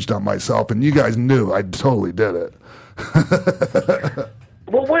stooged on myself, and you guys knew I totally did it.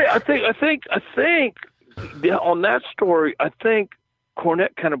 Well, wait. I think on that story, I think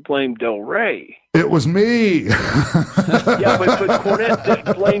Cornette kind of blamed Del Rey. It was me. Yeah, but Cornette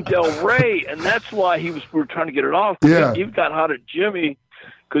didn't blame Del Rey, and that's why we were trying to get it off. Yeah, he got hot at Jimmy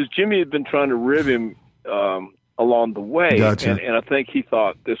because Jimmy had been trying to rib him along the way, gotcha. and I think he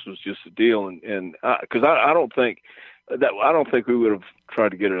thought this was just a deal, and because I don't think we would have tried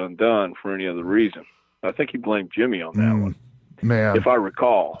to get it undone for any other reason. I think he blamed Jimmy on that one. Man, if I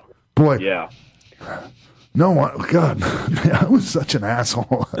recall. Boy. Yeah. No one. God, man, I was such an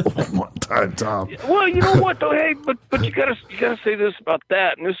asshole one time, Tom. Well, you know what though? Hey, but you gotta say this about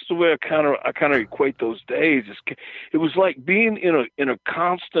that, and this is the way I kind of equate those days. It was like being in a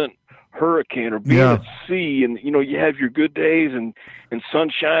constant hurricane or being at sea, and you have your good days and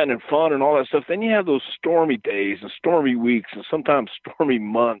sunshine and fun and all that stuff. Then you have those stormy days and stormy weeks and sometimes stormy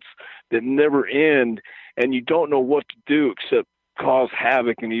months that never end. And you don't know what to do except cause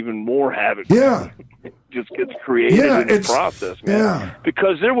havoc and even more havoc. Yeah, it just gets created in the process, man. Yeah,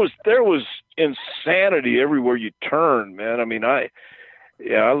 because there was insanity everywhere you turn, man. I mean, I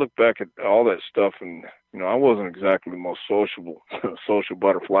look back at all that stuff, and I wasn't exactly the most social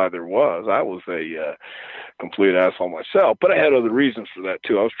butterfly there was. I was a complete asshole myself, but I had other reasons for that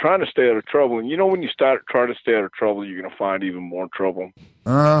too. I was trying to stay out of trouble, and when you start trying to stay out of trouble, you're going to find even more trouble.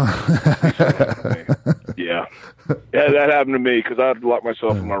 Yeah, that happened to me because I'd lock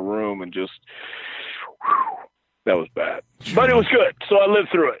myself in my room and just. That was bad, but it was good. So I lived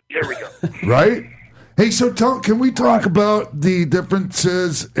through it. Here we go. Right. Hey, so can we talk about the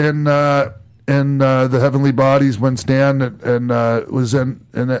differences in the Heavenly Bodies when Stan was in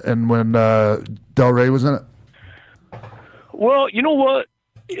it and when Del Rey was in it? Well, you know what?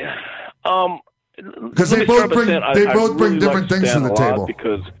 Because they both bring different things to the table.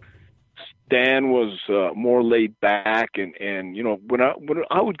 Because Stan was more laid back, and when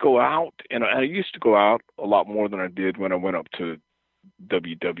I would go out, and I used to go out a lot more than I did when I went up to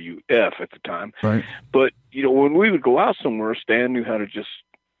WWF at the time. Right. But when we would go out somewhere, Stan knew how to just.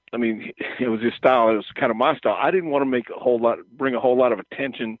 I mean, it was his style. It was kind of my style. I didn't want to bring a whole lot of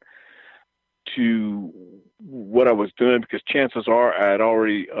attention to what I was doing because chances are I had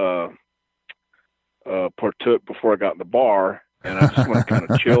already partook before I got in the bar, and I just want to kind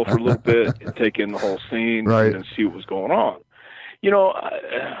of chill for a little bit and take in the whole scene and see what was going on.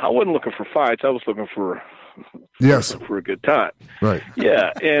 I wasn't looking for fights. I was looking for a good time. Right.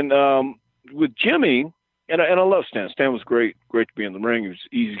 Yeah, and with Jimmy. And I love Stan. Stan was great to be in the ring. He was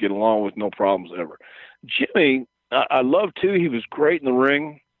easy to get along with, no problems ever. Jimmy, I loved too. He was great in the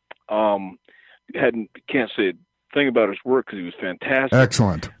ring. Can't say a thing about his work because he was fantastic.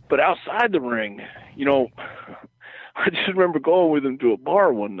 Excellent. But outside the ring, I just remember going with him to a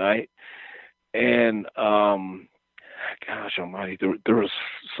bar one night, and gosh almighty, there was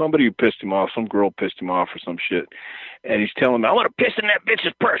somebody who pissed him off. Some girl pissed him off or some shit. And he's telling me, I want to piss in that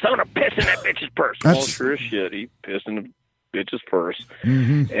bitch's purse. I want to piss in that bitch's purse. Well, sure as shit, he pissed in the bitch's purse.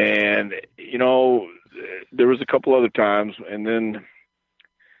 Mm-hmm. And, there was a couple other times. And then,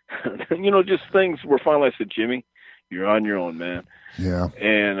 just things where finally I said, Jimmy, you're on your own, man. Yeah.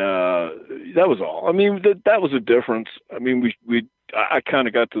 And that was all. I mean, that was a difference. I mean, I kind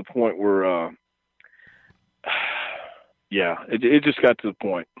of got to the point where... yeah, it just got to the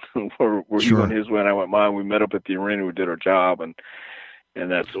point where he went his way and I went mine. We met up at the arena, we did our job, and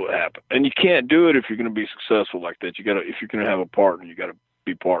that's what happened. And you can't do it if you're going to be successful like that. If you're going to have a partner, you got to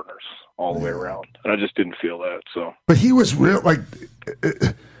be partners all the way around. And I just didn't feel that. So, but he was real. Like,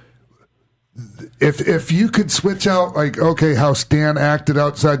 if you could switch out, how Stan acted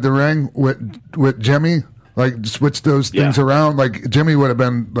outside the ring with Jimmy. Like, switch those things around. Like, Jimmy would have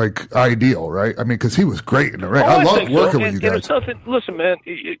been, ideal, right? I mean, because he was great in the ring. I loved working with you guys. And it's nothing, listen, man,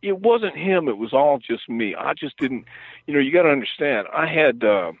 it wasn't him. It was all just me. I just didn't, you got to understand. I had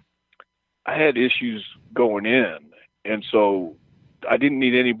issues going in, and so I didn't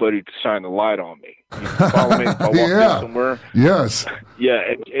need anybody to shine the light on me. You follow me? If I walked in somewhere. Yes. Yeah,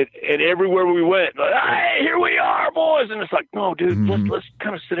 and everywhere we went, hey, here we are, boys. And it's like, no, dude, let's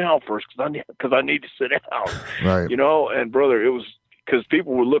kind of sit down first because I need to sit down. Right. And brother, it was because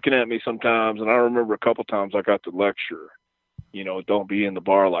people were looking at me sometimes, and I remember a couple times I got the lecture, don't be in the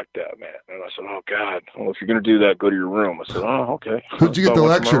bar like that, man. And I said, oh, God, well, if you're going to do that, go to your room. I said, oh, okay. Who'd you get the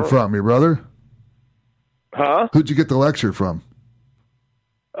lecture from, your brother? Huh? Who'd you get the lecture from?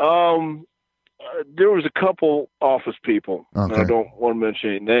 There was a couple office people. Okay. And I don't want to mention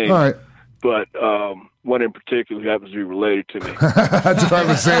any names. All right. But one in particular happens to be related to me. That's what I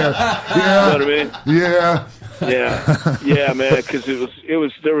was saying. Yeah. You know what I mean? Yeah. Yeah, man. Because there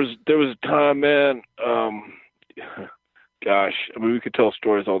was a time, man. Gosh, I mean, we could tell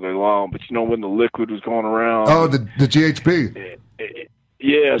stories all day long. But when the liquid was going around. Oh, the GHB.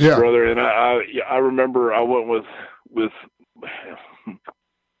 Yes, brother. And I remember I went with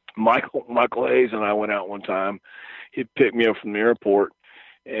Michael Hayes, and I went out one time. He picked me up from the airport,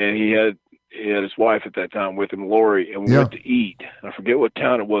 and he had his wife at that time with him, Lori, and we went to eat. And I forget what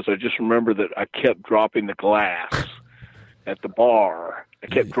town it was. I just remember that I kept dropping the glass at the bar. I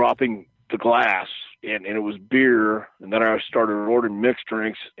kept dropping the glass, and it was beer. And then I started ordering mixed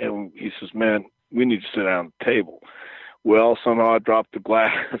drinks, and he says, man, we need to sit down at the table. Well, somehow I dropped the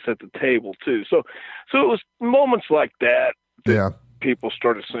glass at the table, too. So it was moments like that people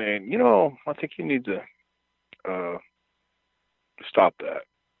started saying, I think you need to stop that.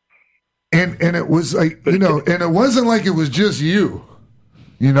 And it was like, and it wasn't like it was just you,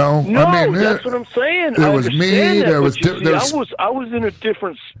 No, that's what I'm saying. It was me. I was in a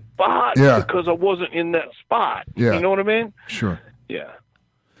different spot because I wasn't in that spot. Yeah. You know what I mean? Sure. Yeah.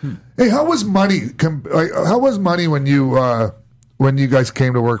 Hey, how was money? How was money when you guys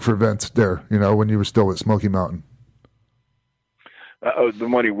came to work for Vince there? When you were still at Smoky Mountain. The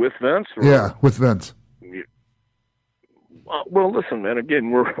money with Vince? Yeah, with Vince. Well, listen, man.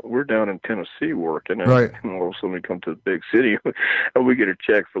 Again, we're down in Tennessee working, and right. All of a sudden we come to the big city, and we get a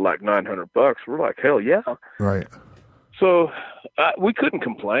check for like $900. We're like, hell yeah, right. So we couldn't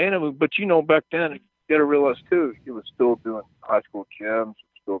complain. But back then, you got to realize too, he was still doing high school gyms,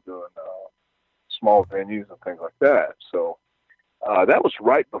 still doing small venues and things like that. So that was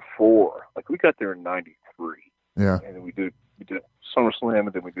right before, like we got there in '93. Yeah, and we did SummerSlam,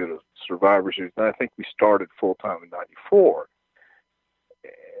 and then we did a Survivor Series. And I think we started full time in '94.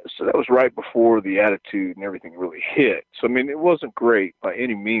 So that was right before the Attitude and everything really hit. So I mean, it wasn't great by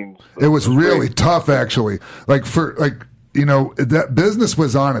any means. It was really tough, actually. That business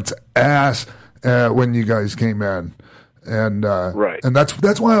was on its ass when you guys came in, and right. And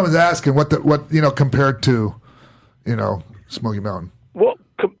that's why I was asking what compared to, Smoky Mountain. Well,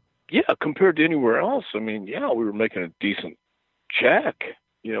 compared to anywhere else, I mean, we were making a decent check,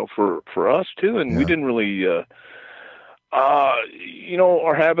 for us too, and we didn't really,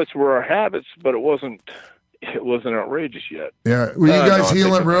 our habits were our habits, but it wasn't outrageous yet. Yeah, were you guys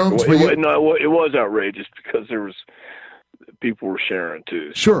healing rooms? It was outrageous because people were sharing too.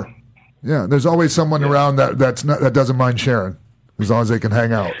 So. Sure, yeah. There's always someone around that doesn't mind sharing, as long as they can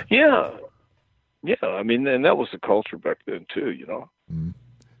hang out. Yeah. I mean, and that was the culture back then too. Mm.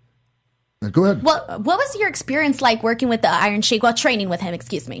 Go ahead. What was your experience like working with the Iron Sheik while training with him?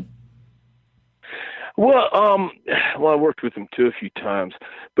 Excuse me. Well, I worked with him too a few times,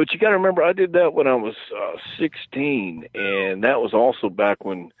 but you got to remember I did that when I was 16, and that was also back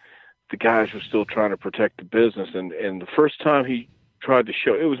when the guys were still trying to protect the business. And the first time he tried to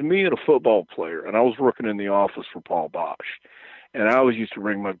show, it was me and a football player, and I was working in the office for Paul Bosch, and I always used to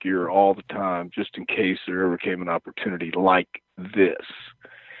bring my gear all the time just in case there ever came an opportunity like this.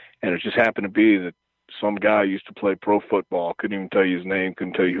 And it just happened to be that some guy used to play pro football, couldn't even tell you his name,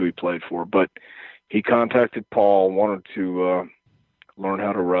 couldn't tell you who he played for, but he contacted Paul, wanted to learn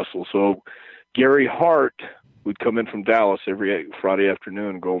how to wrestle. So Gary Hart would come in from Dallas every Friday afternoon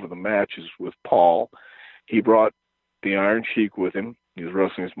and go over the matches with Paul. He brought the Iron Sheik with him. He was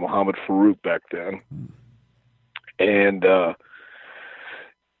wrestling as Muhammad Farouk back then. And the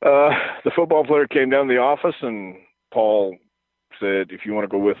football player came down to the office, and Paul said, if you want to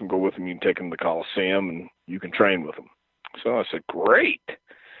go with him, go with him. You can take him to the Coliseum, and you can train with him. So I said, great.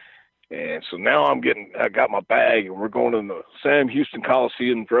 And so now I got my bag, and we're going to the Sam Houston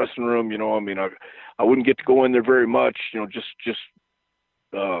Coliseum dressing room. I wouldn't get to go in there very much, just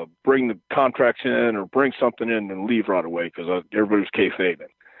bring the contracts in or bring something in and leave right away because everybody was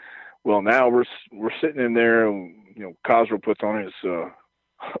kayfabing. Well, now we're sitting in there, and Cosgrove puts on his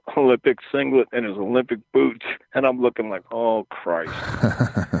Olympic singlet and his Olympic boots, and I'm looking like, oh Christ!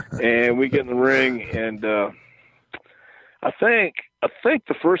 And we get in the ring, and I think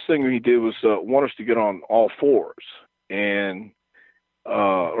the first thing he did was want us to get on all fours, and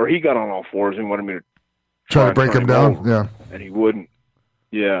or he got on all fours and wanted me to try to break him down. Over, yeah, and he wouldn't.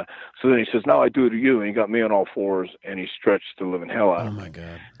 Yeah. So then he says, "Now I do it to you," and he got me on all fours, and he stretched the living hell out. Oh my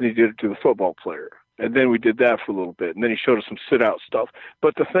God! And he did it to the football player. And then we did that for a little bit. And then he showed us some sit-out stuff.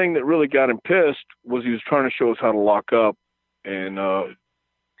 But the thing that really got him pissed was he was trying to show us how to lock up. And,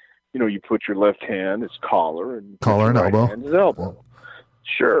 you put your left hand, it's collar. And elbow. Hand is elbow. Yeah.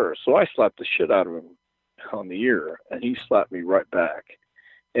 Sure. So I slapped the shit out of him on the ear. And he slapped me right back.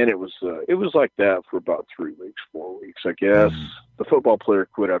 And it was like that for about 3 weeks, 4 weeks, I guess. The football player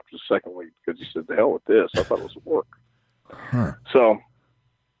quit after the second week because he said, the hell with this. I thought it was work. Huh. So,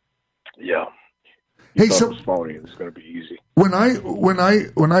 yeah. Hey, so it was phony. It was going to be easy. When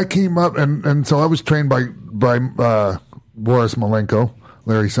I came up, and so I was trained by Boris Malenko,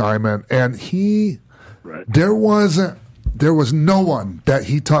 Larry Simon, and there was no one that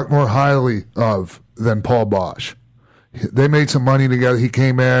he talked more highly of than Paul Bosch. They made some money together. He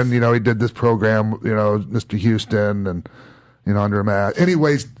came in, he did this program, Mr. Houston, and under him.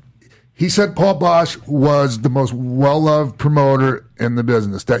 Anyways, he said Paul Bosch was the most well-loved promoter in the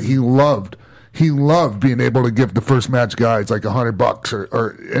business, that he loved. He loved being able to give the first match guys like $100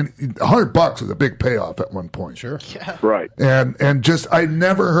 and $100 was a big payoff at one point. Sure. Yeah. Right. And just, I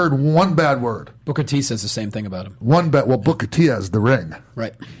never heard one bad word. Booker T says the same thing about him. Booker T has the ring.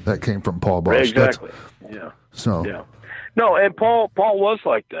 Right. That came from Paul Bosch. Exactly. Yeah. So. Yeah. No, and Paul was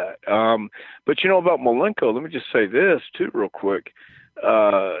like that. But about Malenko, let me just say this too real quick.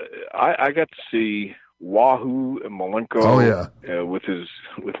 I got to see Wahoo and Malenko. Oh yeah, with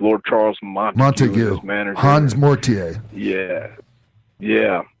Lord Charles Montague, his manager, Hans Mortier. Yeah,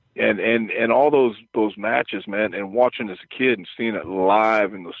 and all those matches, man, and watching as a kid and seeing it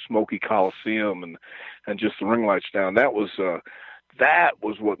live in the Smoky Coliseum and just the ring lights down. That was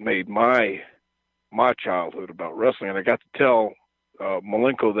what made my my childhood about wrestling, and I got to tell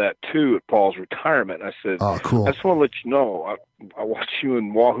Malenko that too at Paul's retirement. I said, "Oh, cool! I just want to let you know, I watched you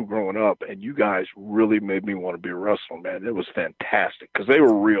in Wahoo growing up, and you guys really made me want to be a wrestler, man. It was fantastic because they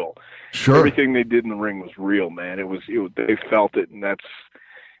were real. Sure, everything they did in the ring was real, man. It was they felt it, and that's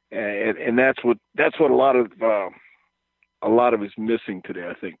what a lot of is missing today,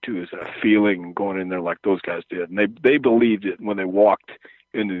 I think, too, is that feeling going in there like those guys did, and they believed it when they walked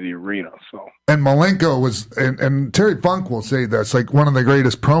into the arena. So, and Malenko was, and Terry Funk will say this, like one of the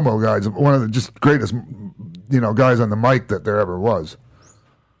greatest promo guys, one of the just greatest, guys on the mic that there ever was.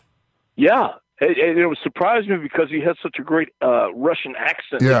 Yeah, it was surprised me because he had such a great Russian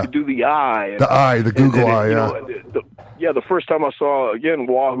accent. Yeah, he could do the eye, the Google eye. The first time I saw again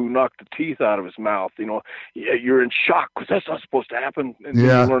Wahoo knock the teeth out of his mouth, you're in shock because that's not supposed to happen. And then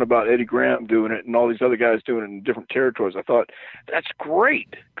you learn about Eddie Graham doing it and all these other guys doing it in different territories. I thought that's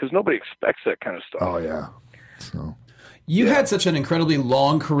great because nobody expects that kind of stuff. Oh yeah. So you had such an incredibly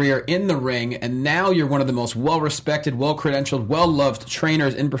long career in the ring, and now you're one of the most well-respected, well-credentialed, well-loved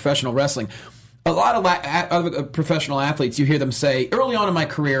trainers in professional wrestling. A lot of other professional athletes, you hear them say, early on in my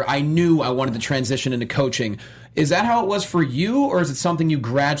career, I knew I wanted to transition into coaching. Is that how it was for you, or is it something you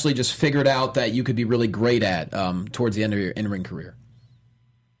gradually just figured out that you could be really great at towards the end of your in-ring career?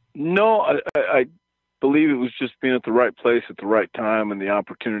 No, I believe it was just being at the right place at the right time, and the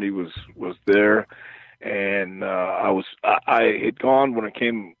opportunity was there. And I had gone when I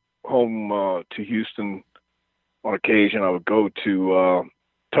came home to Houston on occasion. I would go to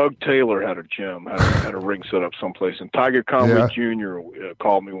Tug Taylor had a gym, had a ring set up someplace, and Tiger Conway Jr.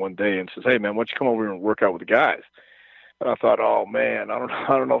 Called me one day and says, "Hey man, why don't you come over here and work out with the guys?" And I thought, "Oh man, I don't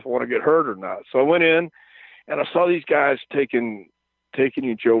know if I want to get hurt or not." So I went in, and I saw these guys taking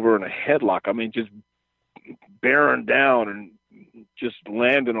each over in a headlock. I mean, just bearing down and just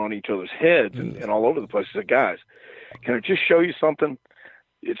landing on each other's heads and all over the place. I said, "Guys, can I just show you something?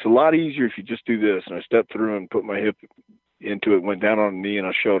 It's a lot easier if you just do this." And I stepped through and put my hip into it, went down on a knee, and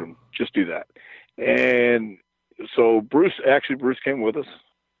I showed him, just do that. And so Bruce came with us,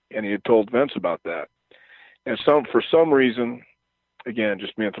 and he had told Vince about that. And for some reason, again,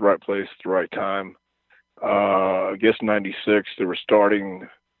 just being at the right place at the right time, I guess 96, they were starting,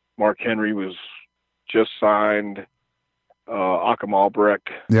 Mark Henry was just signed, Achim Albrecht,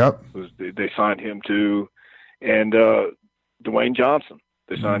 they signed him too, and Dwayne Johnson,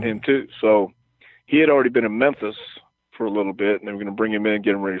 they signed him too. So he had already been in Memphis for a little bit, and they were going to bring him in,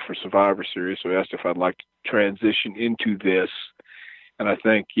 get him ready for Survivor Series. So he asked if I'd like to transition into this. And I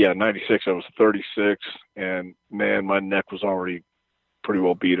think, 96, I was 36, and man, my neck was already pretty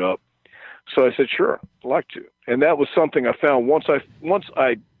well beat up. So I said, sure, I'd like to. And that was something I found once I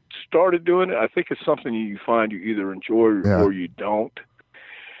started doing it. I think it's something you find you either enjoy or you don't.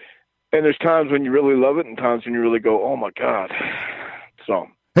 And there's times when you really love it and times when you really go, oh my God. But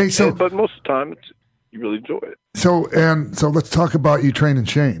most of the time you really enjoy it. So let's talk about you training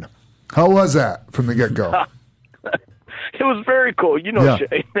Shane. How was that from the get-go? It was very cool.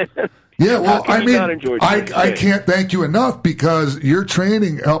 Shane. Yeah, well, I mean, I can't thank you enough because your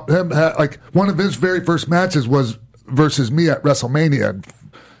training helped him. One of his very first matches was versus me at WrestleMania,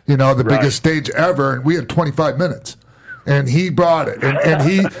 the biggest stage ever, and we had 25 minutes. And he brought it,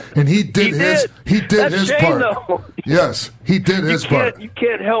 and he did his part. Though. Yes, he did his part. You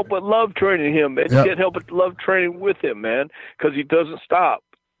can't help but love training him, and you can't help but love training with him, man, because he doesn't stop.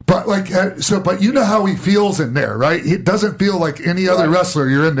 But but you know how he feels in there, right? It doesn't feel like any other wrestler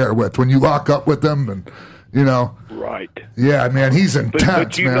you're in there with when you lock up with him, and Right. Yeah, man, he's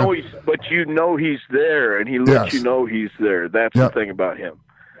intense, but you know he's there, and he lets you know he's there. That's the thing about him.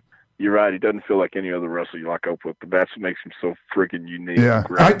 You're right. He doesn't feel like any other wrestler you lock up with, but that's what makes him so freaking unique. Yeah,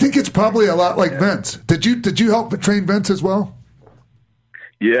 I think it's probably a lot like Vince. Did you help train Vince as well?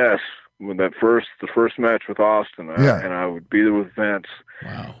 Yes, when the first match with Austin, and I would be there with Vince.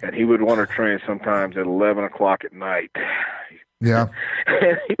 Wow. And he would want to train sometimes at 11 o'clock at night. Yeah.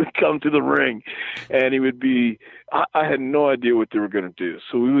 And he would come to the ring, and he would be. I had no idea what they were going to do,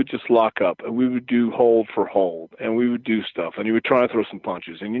 so we would just lock up, and we would do hold for hold, and we would do stuff, and he would try and throw some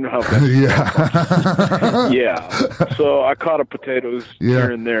punches, and you know how that yeah. So I caught up potatoes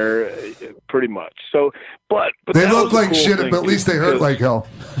here and there, pretty much. So, but they look like shit, but at least they hurt like hell.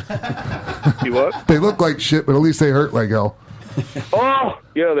 You what? They look like shit, but at least they hurt like hell. Oh,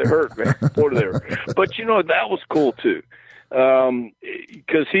 yeah, they hurt, man. Boy, they hurt. But that was cool too,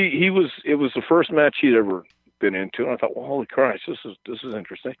 because it was the first match he'd ever been into, and I thought, well, holy Christ, this is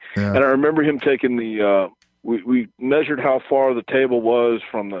interesting. Yeah. And I remember him taking we measured how far the table was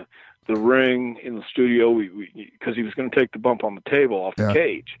from the ring in the studio, because he was going to take the bump on the table off the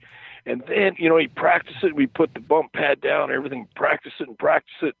cage. And then, he'd practice it. We put the bump pad down, everything, practice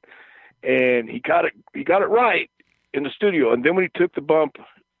it. And he got it right in the studio. And then when he took the bump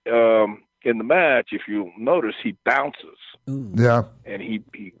in the match, if you'll notice, he bounces. Yeah. And he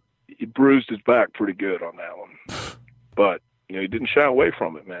bruised his back pretty good on that one. But, he didn't shy away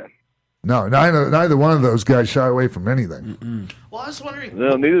from it, man. No, neither one of those guys shy away from anything. Mm-mm. Well, I was wondering.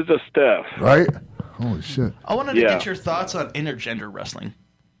 No, neither does Steph. Right? Holy shit. I wanted to get your thoughts on intergender wrestling.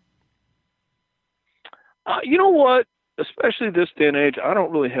 You know what? Especially this day and age, I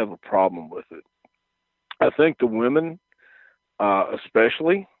don't really have a problem with it. I think the women,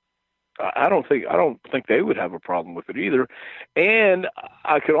 especially, I don't think they would have a problem with it either. And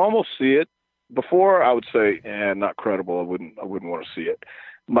I could almost see it. Before I would say, not credible. I wouldn't want to see it.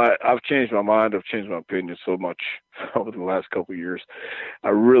 I've changed my mind. I've changed my opinion so much over the last couple of years. I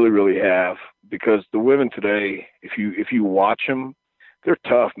really, really have, because the women today, if you watch them, they're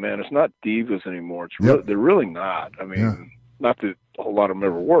tough, man. It's not divas anymore. They're really not. I mean, not that a whole lot of them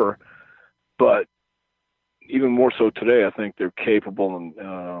ever were, but even more so today, I think they're capable.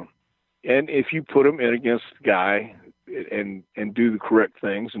 And if you put them in against the guy and do the correct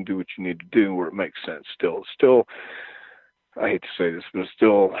things and do what you need to do where it makes sense, still, I hate to say this, but it's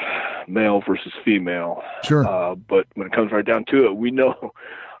still male versus female. Sure. But when it comes right down to it, we know,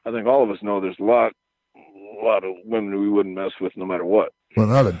 I think all of us know, there's a lot of women we wouldn't mess with no matter what.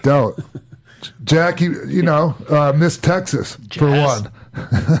 Without a doubt. Jack, Miss Texas, for one.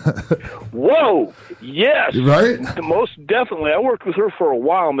 Whoa! Yes. Right? Most definitely. I worked with her for a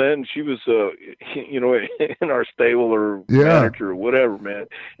while, man. She was, in our stable or manager or whatever, man.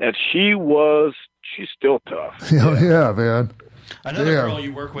 And she's still tough. Yeah, man. Another girl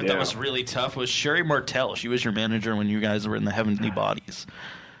you work with that was really tough was Sherry Martel. She was your manager when you guys were in the Heavenly Bodies.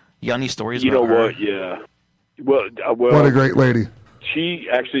 You got any stories about her? What? Yeah. Well, what a great lady. She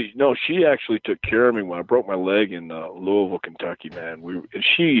actually took care of me when I broke my leg in Louisville, Kentucky, man.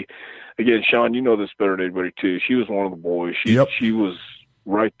 She, again, Sean, you know this better than anybody too. She was one of the boys. She was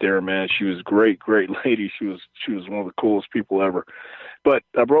right there, man. She was a great lady. She was one of the coolest people ever. But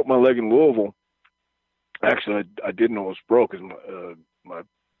I broke my leg in Louisville. Actually, I didn't know it was broke because I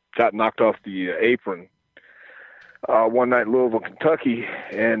got knocked off the apron one night in Louisville, Kentucky,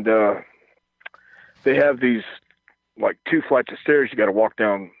 and they have these like 2 flights of stairs you got to walk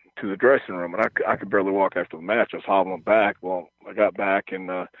down to the dressing room, and I could barely walk after the match. I was hobbling back. Well, I got back,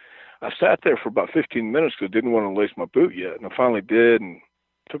 and I sat there for about 15 minutes because I didn't want to lace my boot yet, and I finally did, and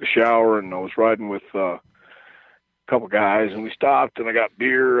took a shower, and I was riding with a couple guys, and we stopped, and I got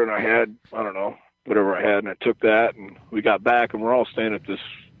beer, and I had, I don't know, whatever I had, and I took that, and we got back, and we're all staying at this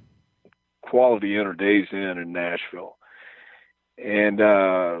Quality Inn or Days Inn in Nashville. And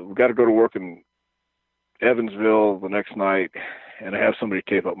we got to go to work in Evansville the next night, and I have somebody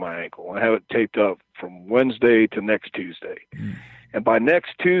tape up my ankle. I have it taped up from Wednesday to next Tuesday. And by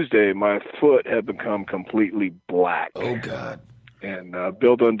next Tuesday, my foot had become completely black. Oh, God. And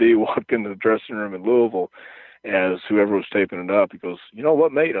Bill Dundee walked into the dressing room in Louisville as whoever was taping it up. He goes, "You know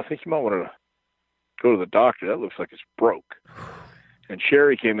what, mate? I think you might want to go to the doctor. That looks like it's broke." And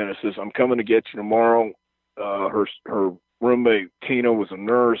Sherry came in and says, "I'm coming to get you tomorrow." Her roommate, Tina, was a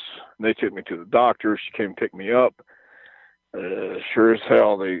nurse, and they took me to the doctor. She came and picked me up. Sure as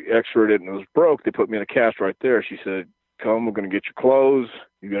hell, they x-rayed it, and it was broke. They put me in a cast right there. She said, "Come, we're going to get your clothes.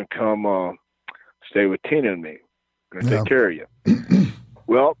 You're going to come stay with Tina and me. We're going to take care of you."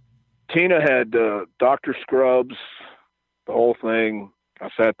 Well, Tina had doctor scrubs, the whole thing. I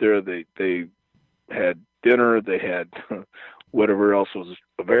sat there. They had dinner. They had whatever else was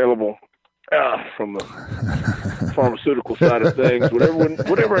available from the pharmaceutical side of things,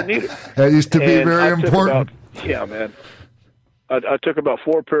 whatever I needed. That used to be very important. Man. I took about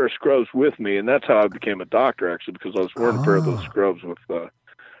 4 pair of scrubs with me, and that's how I became a doctor, actually, because I was wearing a pair of those scrubs with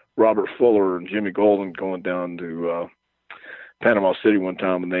Robert Fuller and Jimmy Golden going down to Panama City one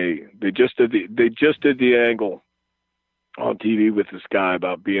time, and they just did the angle on TV with this guy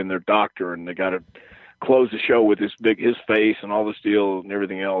about being their doctor, and they got to close the show with his face and all this deal and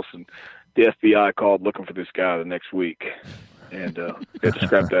everything else, and the FBI called looking for this guy the next week, and they had to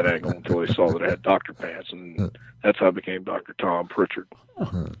scrap that angle until they saw that I had doctor pants, and that's how I became Dr. Tom Pritchard.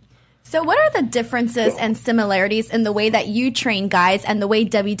 So what are the differences and similarities in the way that you train guys and the way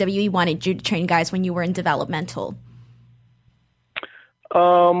WWE wanted you to train guys when you were in developmental?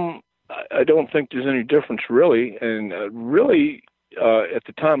 I don't think there's any difference, really. And really, at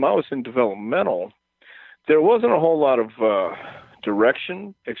the time I was in developmental, there wasn't a whole lot of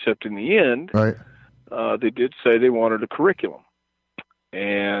direction, except in the end, right. They did say they wanted a curriculum.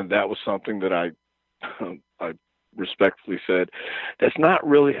 And that was something that I respectfully said, that's not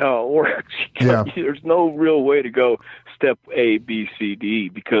really how it works. Yeah. There's no real way to go step A, B, C, D,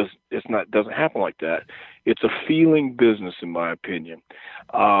 because doesn't happen like that. It's a feeling business, in my opinion.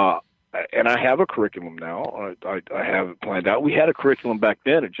 And I have a curriculum now. I have it planned out. We had a curriculum back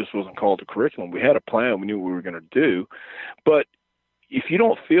then. It just wasn't called a curriculum. We had a plan. We knew what we were going to do. But if you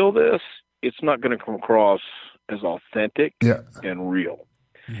don't feel this, it's not going to come across as authentic and real.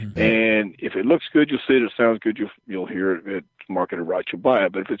 Mm-hmm. And if it looks good, you'll see it. It sounds good, you'll hear it. It's marketed right, you'll buy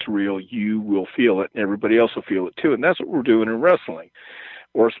it. But if it's real, you will feel it, and everybody else will feel it too. And that's what we're doing in wrestling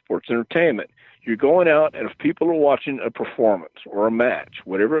or sports entertainment. You're going out, and if people are watching a performance or a match,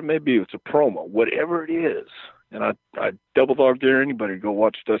 whatever it may be, it's a promo, whatever it is. And I double dog dare anybody to go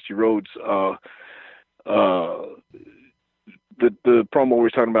watch Dusty Rhodes. The promo we were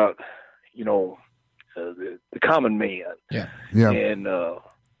talking about, the common man. Yeah. And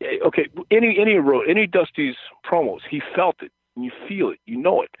okay, any Dusty's promos, he felt it, and you feel it, you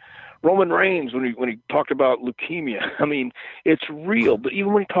know it. Roman Reigns, when he talked about leukemia, I mean, it's real. But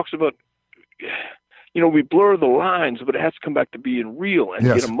even when he talks about, we blur the lines, but it has to come back to being real and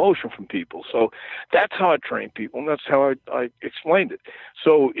get emotion from people. So that's how I train people, and that's how I explained it.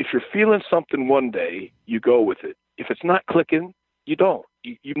 So if you're feeling something one day, you go with it. If it's not clicking, you don't.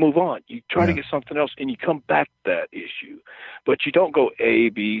 You move on. You try to get something else, and you come back to that issue. But you don't go A,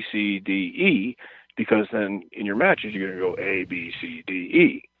 B, C, D, E, because then in your matches you're going to go A, B, C, D,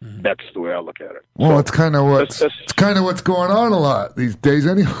 E. Mm-hmm. That's the way I look at it. Well, it's kind of what's going on a lot these days,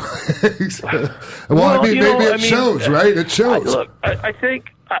 anyways. It shows, right? It shows. I think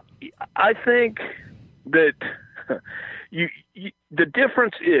that the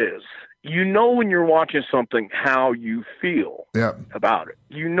difference is, when you're watching something, how you feel about it.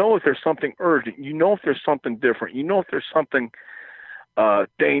 If there's something urgent. If there's something different. If there's something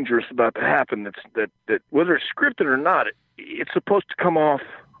dangerous about to happen. That whether it's scripted or not, it's supposed to come off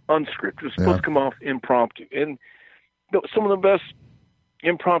unscripted. It's supposed to come off impromptu. And some of the best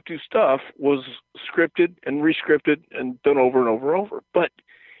impromptu stuff was scripted and rescripted and done over and over and over. But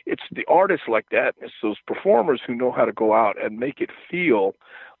it's the artists like that. It's those performers who know how to go out and make it feel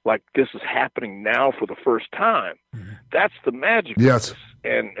like this is happening now for the first time. Mm-hmm. That's the magic. Yes. Of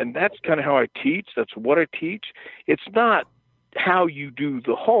this. And that's kind of how I teach. That's what I teach. It's not how you do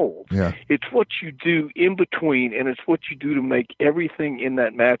the hold. Yeah. It's what you do in between, and it's what you do to make everything in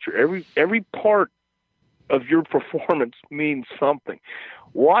that match, or every part of your performance means something.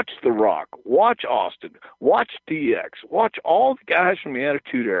 Watch The Rock, watch Austin, watch DX, watch all the guys from the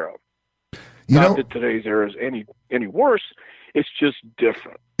Attitude Era. Not that today's era is any worse. It's just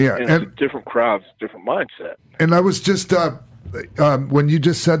different. Yeah, and it's a different crowd, it's a different mindset. And I was just when you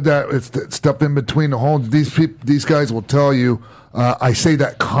just said that, it's the stuff in between the holds. These guys will tell you. I say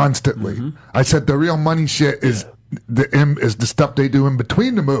that constantly. Mm-hmm. I said the real money shit is the stuff they do in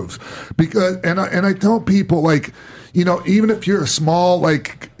between the moves. Because and I tell people, like, even if you're a small,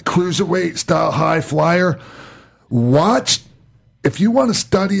 like, cruiserweight style high flyer, watch. If you want to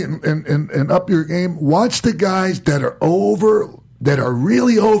study and up your game, watch the guys that are over, that are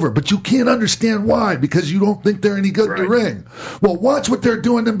really over, but you can't understand why, because you don't think they're any good in the ring. Well, watch what they're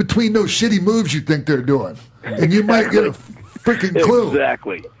doing in between those shitty moves you think they're doing, and you might get a freaking clue.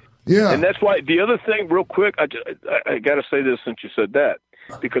 Exactly. Yeah. And that's why the other thing, real quick, I got to say this since you said that,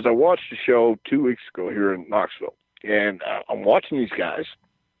 because I watched the show 2 weeks ago here in Knoxville, and I'm watching these guys.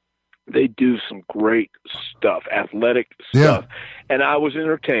 They do some great stuff, athletic stuff, and I was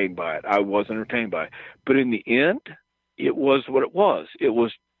entertained by it. But in the end, it was what it was. It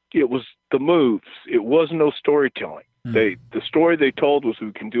was the moves. It was no storytelling. The story they told was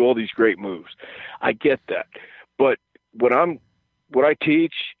we can do all these great moves. I get that, but what I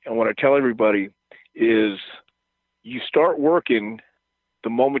teach and what I tell everybody is, you start working the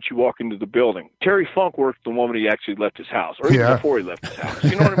moment you walk into the building. Terry Funk worked the moment he actually left his house, or even before he left his house.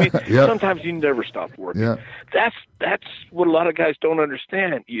 You know what I mean? Yep. Sometimes you never stop working. Yeah. That's what a lot of guys don't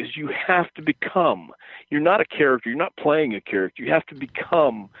understand, is you have to become. You're not a character. You're not playing a character. You have to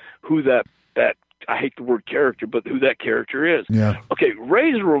become who that I hate the word character, but who that character is. Yeah. Okay,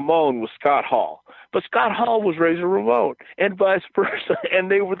 Razor Ramon was Scott Hall. But Scott Hall was Razor Ramon, and vice versa,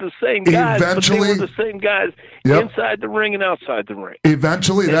 and they were the same guys. But they were the same guys inside the ring and outside the ring.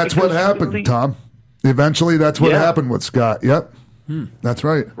 Eventually, that's what happened, Tom. Eventually, that's what happened with Scott. Yep, that's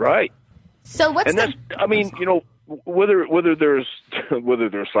right. Right. So what's I mean, whether there's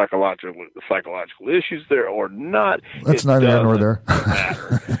psychological issues there or not, that's neither here nor there.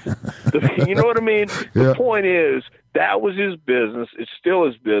 You know what I mean? The point is, that was his business. It's still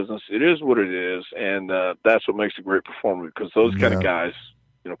his business. It is what it is, and that's what makes a great performer, because those kind of guys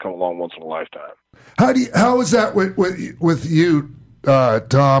come along once in a lifetime. How is that with you,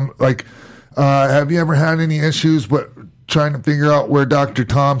 Tom? Like, have you ever had any issues with trying to figure out where Dr.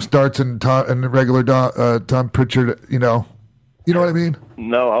 Tom starts and the regular Tom Pritchard? You know what I mean?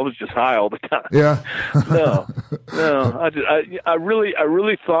 No, I was just high all the time. Yeah. No. I really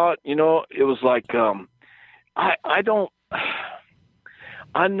thought, it was like,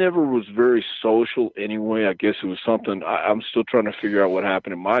 I never was very social anyway. I guess it was something I'm still trying to figure out what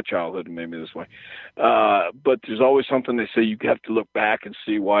happened in my childhood and made me this way. But there's always something they say you have to look back and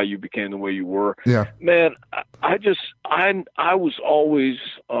see why you became the way you were. Yeah. Man, I was always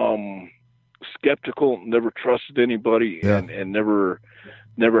skeptical, never trusted anybody, and never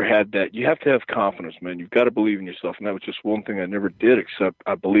had that. You have to have confidence, man. You've got to believe in yourself. And that was just one thing I never did, except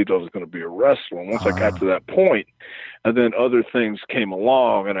I believed I was going to be a wrestler. And once I got to that point, and then other things came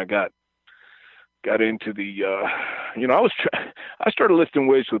along, and I got into the, I started lifting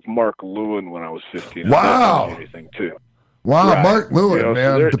weights with Mark Lewin when I was 15. Wow. Anything too. Wow, Right. Mark Lewin,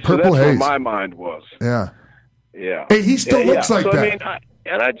 man, the Purple that's Haze. Where my mind was. Yeah. Yeah. Hey, he still looks like so, that.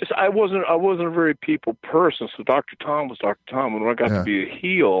 I wasn't a very people person. So Dr. Tom was Dr. Tom. And when I got to be a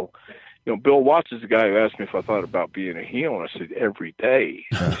heel, Bill Watts is the guy who asked me if I thought about being a heel. And I said, every day.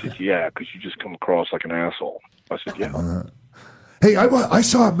 He said, yeah, because you just come across like an asshole. I said, yeah. Hey, I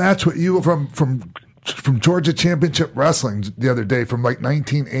saw a match with you from Georgia Championship Wrestling the other day from like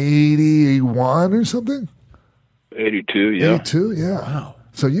 1981 or something. 82, yeah. 82, yeah. Wow.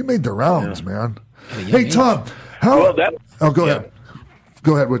 So you made the rounds, man. Hey, Tom, how? Well, go ahead.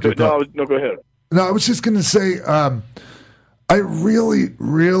 Go ahead with your thought. No, go ahead. No, I was just going to say, I really,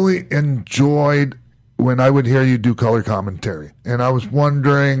 really enjoyed when I would hear you do color commentary, and I was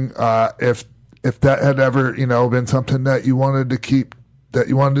wondering if that had ever, been something that you wanted to keep, that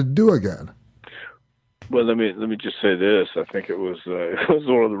you wanted to do again. Well, let me just say this. I think it was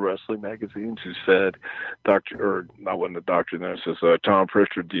one of the wrestling magazines who said, I wasn't a doctor then. It says Tom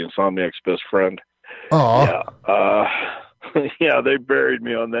Pritchard, the Insomniac's best friend. Oh, yeah. Yeah, they buried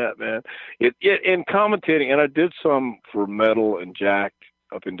me on that, man. In commentating, and I did some for Metal and Jack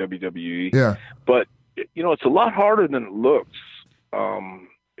up in WWE. Yeah. But it's a lot harder than it looks.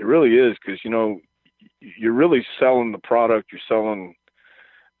 It really is, because you're really selling the product. You're selling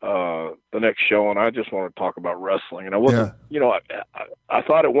the next show, and I just want to talk about wrestling. And I wasn't, I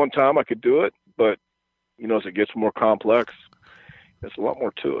thought at one time I could do it, but as it gets more complex, there's a lot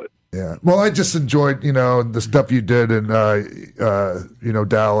more to it. Yeah. Well, I just enjoyed, the stuff you did in,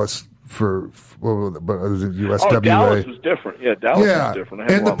 Dallas for USWA. Oh, Dallas was different. Yeah, Dallas was different.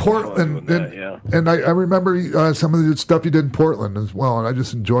 And the Portland, and I remember some of the stuff you did in Portland as well, and I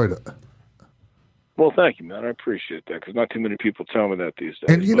just enjoyed it. Well, thank you, man. I appreciate that, because not too many people tell me that these days.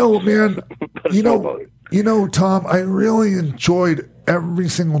 And man, Tom, I really enjoyed every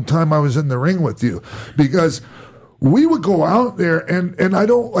single time I was in the ring with you, because we would go out there, and I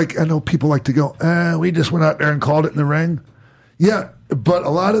know people like to go, we just went out there and called it in the ring. Yeah, but a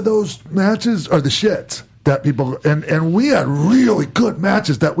lot of those matches are the shits that people, and we had really good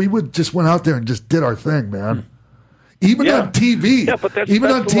matches that we would just went out there and just did our thing, man. Even on TV. Yeah, but that's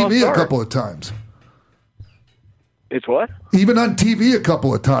on TV a couple of times. It's what? Even on TV a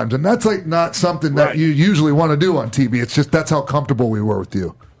couple of times. And that's like not something that you usually want to do on TV. It's just that's how comfortable we were with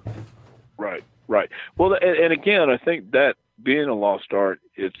you. Right. Well, and again, I think that being a lost art,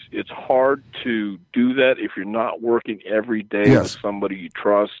 it's hard to do that if you're not working every day with somebody you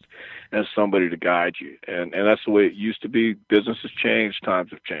trust and somebody to guide you. And that's the way it used to be. Business has changed.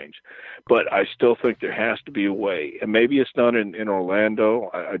 Times have changed. But I still think there has to be a way. And maybe it's done in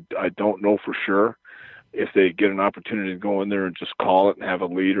Orlando. I don't know for sure. If they get an opportunity to go in there and just call it and have a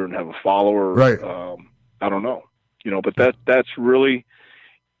leader and have a follower, right? I don't know, but that's really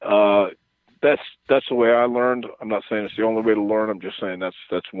that's the way I learned. I'm not saying it's the only way to learn. I'm just saying that's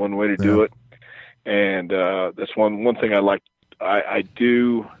one way to do it, and that's one thing I like. I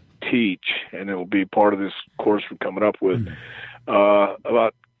do teach, and it will be part of this course we're coming up with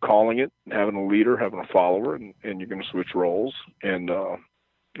about calling it, having a leader, having a follower, and you're going to switch roles and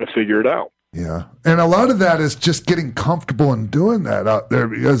figure it out. Yeah. And a lot of that is just getting comfortable in doing that out there,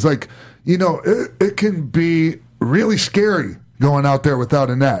 because it can be really scary going out there without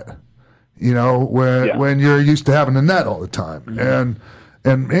a net, when you're used to having a net all the time. Mm-hmm.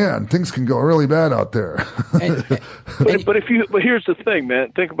 And man, things can go really bad out there. But here's the thing,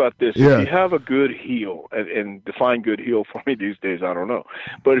 man, think about this. Yeah. If you have a good heel, and define good heel for me these days, I don't know.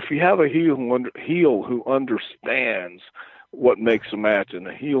 But if you have a heel who understands what makes a match, and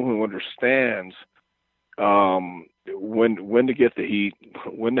a heel who understands when to get the heat,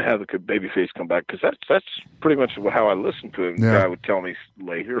 when to have the babyface come back, because that's pretty much how I listened to him. Yeah. The guy would tell me,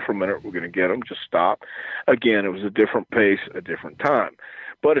 "Lay here for a minute, we're going to get him. Just stop." Again, it was a different pace, a different time,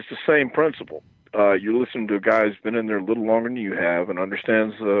 but it's the same principle. You're listening to a guy who's been in there a little longer than you have and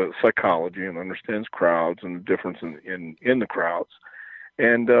understands psychology and understands crowds and the difference in the crowds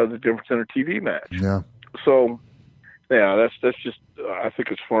and the difference in a TV match. Yeah. So, yeah, that's just. I think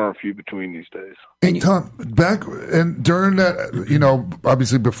it's far and few between these days. Hey, Tom, back and during that, you know,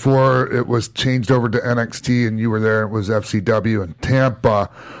 obviously before it was changed over to NXT and you were there, it was FCW and Tampa.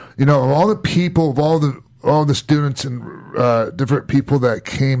 You know, of all the people, of all the students and different people that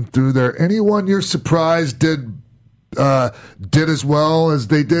came through there, anyone you're surprised did as well as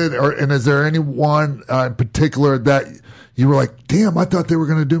they did, and is there anyone in particular that you were like, damn, I thought they were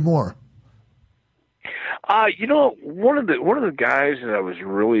going to do more? You know, one of the guys that I was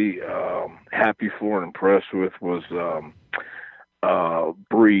really happy for and impressed with was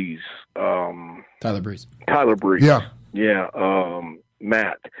Breeze. Tyler Breeze. Tyler Breeze. Yeah.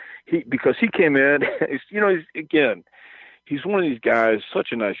 Matt. Because he came in, he's one of these guys,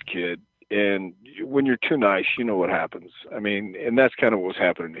 such a nice kid, and when you're too nice, you know what happens. I mean, and that's kind of what was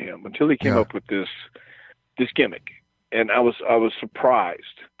happening to him until he came up with this gimmick. And I was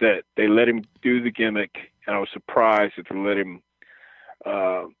surprised that they let him do the gimmick, and I was surprised that they let him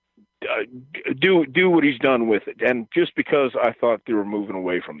do what he's done with it. And just because I thought they were moving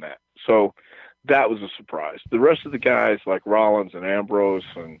away from that, so that was a surprise. The rest of the guys like Rollins and Ambrose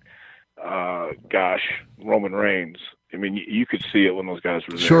and Roman Reigns. I mean, you could see it when those guys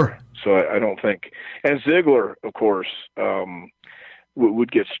were there. Sure. So I don't think. And Ziggler, of course,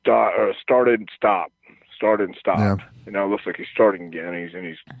 would get started and stopped. Yeah. And now it looks like he's starting again, and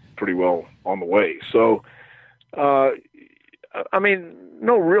he's pretty well on the way. So, I mean,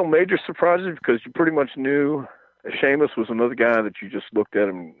 no real major surprises because you pretty much knew Sheamus was another guy that you just looked at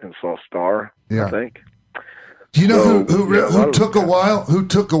him and saw star. Yeah. I think. Do you know who took a while? Who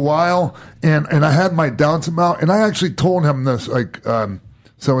took a while? And I had my doubts about, and I actually told him this,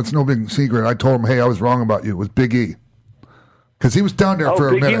 so it's no big secret. I told him, hey, I was wrong about you. It was Big E. Because he was down there for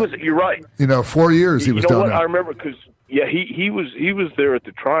a minute. You're right. 4 years he was down there. I remember because he was there at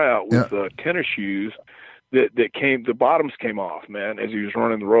the tryout with tennis shoes that came, the bottoms came off, man, as he was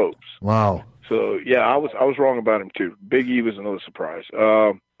running the ropes. Wow. So yeah, I was wrong about him too. Big E was another surprise.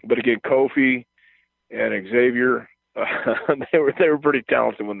 But again, Kofi and Xavier, they were pretty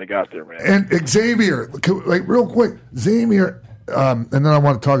talented when they got there, man. And Xavier, like real quick, Xavier. And then I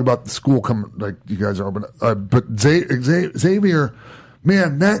want to talk about the school coming, like you guys are open. But Xavier,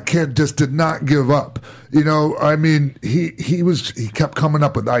 man, that kid just did not give up. You know, I mean, he kept coming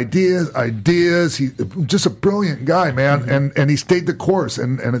up with ideas. He just a brilliant guy, man, and he stayed the course,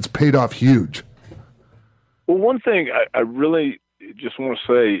 and it's paid off huge. Well, one thing I really just want to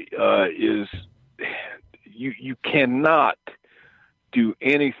say is you cannot do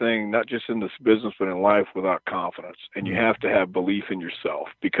anything, not just in this business, but in life, without confidence. And you have to have belief in yourself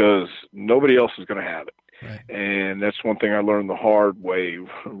because nobody else is going to have it. Right. And that's one thing I learned the hard way,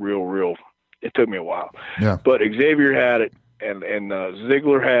 real. It took me a while. Yeah. But Xavier had it, and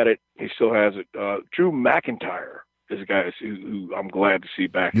Ziggler had it. He still has it. Drew McIntyre is a guy who I'm glad to see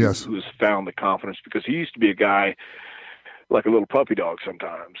back, yes, who has found the confidence, because he used to be a guy like a little puppy dog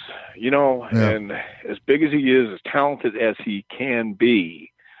sometimes, and as big as he is, as talented as he can be,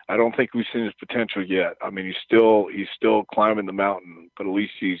 I don't think we've seen his potential yet. I mean, he's still climbing the mountain, but at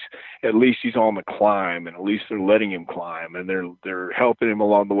least he's on the climb, and at least they're letting him climb, and they're helping him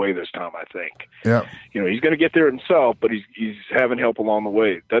along the way this time, I think. Yeah. He's going to get there himself, but he's having help along the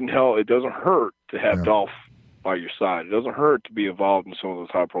way. It doesn't hurt to have Dolph by your side. It doesn't hurt to be involved in some of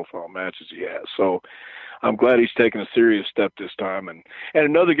those high profile matches he has. So I'm glad he's taken a serious step this time. And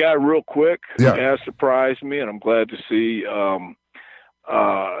another guy real quick who has surprised me, and I'm glad to see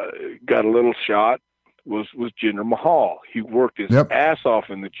got a little shot, was Jinder Mahal. He worked his ass off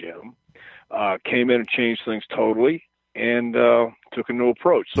in the gym, came in and changed things totally, and took a new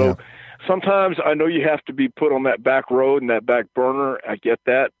approach. So sometimes I know you have to be put on that back road and that back burner. I get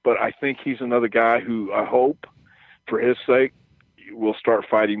that, but I think he's another guy who I hope, for his sake, will start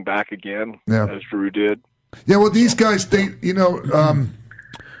fighting back again, as Drew did. Yeah, well, these guys, Drew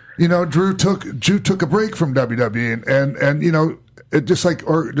took a break from WWE, and it just like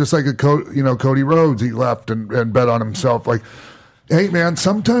Cody Rhodes, he left and bet on himself. Like, hey man,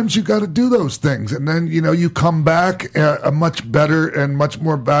 sometimes you got to do those things, and then you come back a much better and much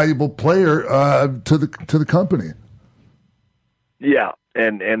more valuable player to the company. Yeah,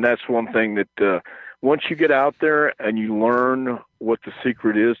 and that's one thing that once you get out there and you learn what the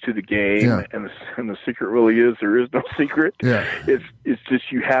secret is to the game, and the secret really is there is no secret. Yeah. It's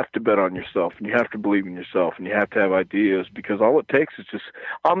just you have to bet on yourself, and you have to believe in yourself, and you have to have ideas, because all it takes is just,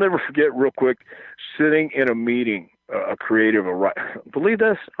 I'll never forget real quick, sitting in a meeting, a creative, believe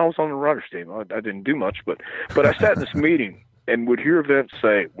this, I was on the writers team. I didn't do much, but I sat in this meeting and would hear Vince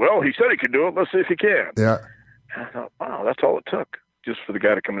say, well, he said he could do it, let's see if he can. Yeah. And I thought, wow, that's all it took, just for the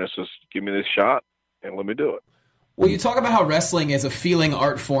guy to come in and says, give me this shot and let me do it. Well, you talk about how wrestling is a feeling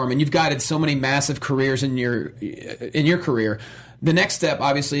art form, and you've guided so many massive careers in your career. The next step,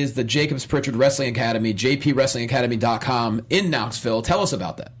 obviously, is the Jacobs Pritchard Wrestling Academy, jpwrestlingacademy.com in Knoxville. Tell us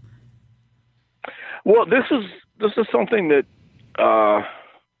about that. Well, this is something that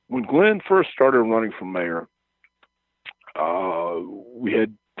when Glenn first started running for mayor, we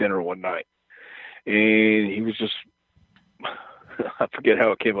had dinner one night, and he was just, I forget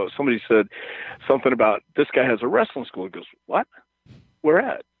how it came up. Somebody said something about, this guy has a wrestling school. He goes, what? Where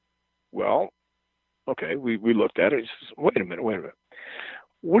at? Well, okay, we looked at it. He says, wait a minute.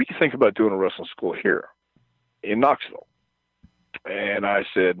 What do you think about doing a wrestling school here in Knoxville? And I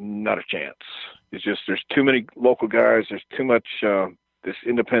said, not a chance. It's just, there's too many local guys. There's too much this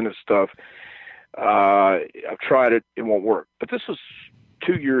independent stuff. I've tried it. It won't work. But this was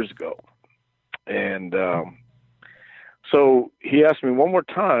 2 years ago. And so he asked me one more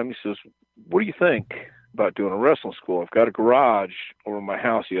time. He says, what do you think about doing a wrestling school? I've got a garage over my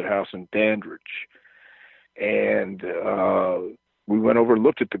house. He had a house in Dandridge. And we went over and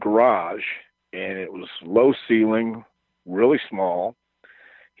looked at the garage, and it was low ceiling, really small.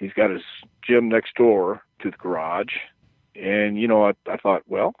 He's got his gym next door to the garage. And, you know, I thought,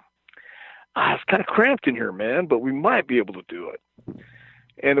 well, it's kind of cramped in here, man, but we might be able to do it.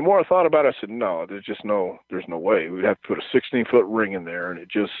 And the more I thought about it, I said, no, there's no way. We'd have to put a 16-foot ring in there, and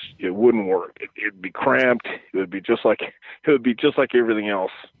it wouldn't work. It'd be cramped. It would be just like everything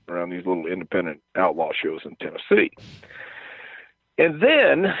else around these little independent outlaw shows in Tennessee. And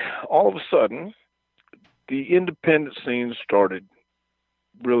then all of a sudden, the independent scene started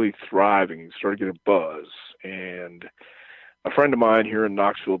really thriving. It started getting a buzz. And a friend of mine here in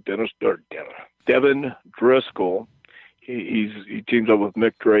Knoxville, Devin Driscoll, he teams up with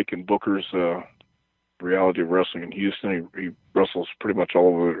Mick Drake and Booker's Reality of Wrestling in Houston. He wrestles pretty much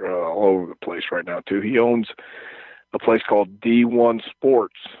all over the place right now too. He owns a place called D1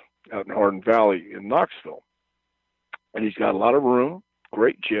 Sports out in Hardin Valley in Knoxville, and he's got a lot of room,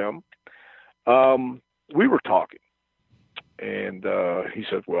 great gym. We were talking, and he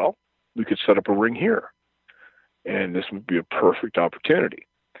said, "Well, we could set up a ring here, and this would be a perfect opportunity."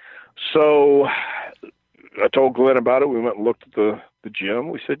 So I told Glenn about it. We went and looked at the gym.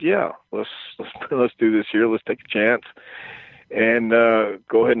 We said, yeah, let's do this here. Let's take a chance and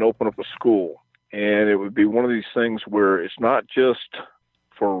go ahead and open up a school. And it would be one of these things where it's not just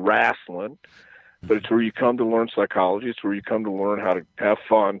for wrestling, but it's where you come to learn psychology. It's where you come to learn how to have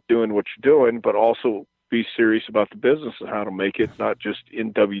fun doing what you're doing, but also be serious about the business and how to make it, not just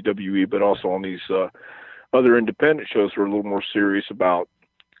in WWE, but also on these other independent shows who are a little more serious about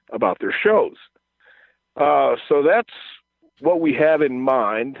their shows. So that's what we have in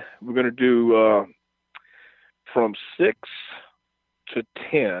mind. We're going to do from 6 to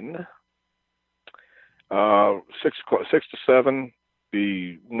 10, 6 to 7,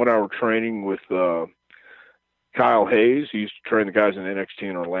 the 1 hour training with Kyle Hayes. He used to train the guys in NXT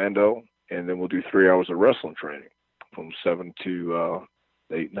in Orlando. And then we'll do 3 hours of wrestling training from 7 to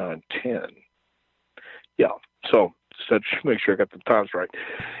 8, 9, 10. Yeah. So just make sure I got the times right.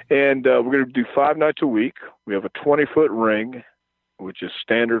 And we're going to do 5 nights a week. We have a 20-foot ring, which is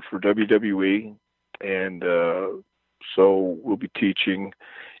standard for WWE. And so we'll be teaching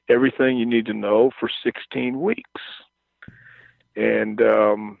everything you need to know for 16 weeks. And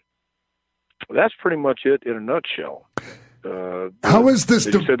that's pretty much it in a nutshell. How is this?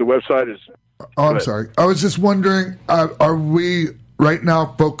 You said the website is. Oh, I'm sorry. I was just wondering, are we right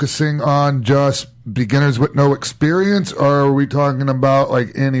now focusing on just beginners with no experience, or are we talking about like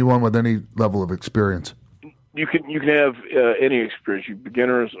anyone with any level of experience? You can have any experience, you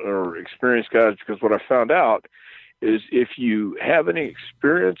beginners or experienced guys, because what I found out is if you have any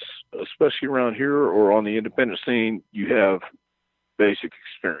experience, especially around here or on the independent scene, you have basic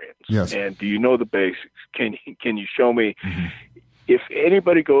experience. Yes. And do you know the basics? Can you show me? Mm-hmm. If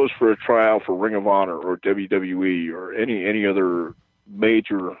anybody goes for a tryout for Ring of Honor or WWE or any other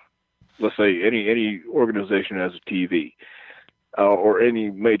major, let's say any organization has a TV or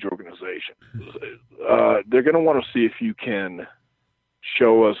any major organization, they're going to want to see if you can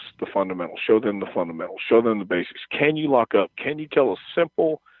show us the fundamentals, show them the basics. Can you lock up? Can you tell a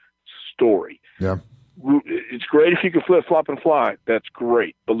simple story? Yeah. it's great if you can flip, flop, and fly. That's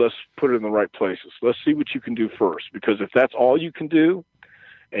great, but let's put it in the right places. Let's see what you can do first, because if that's all you can do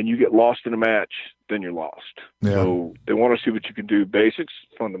and you get lost in a match, then you're lost. Yeah. So they want to see what you can do, basics,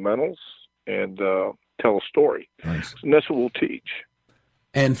 fundamentals, and tell a story. Nice. And that's what we'll teach.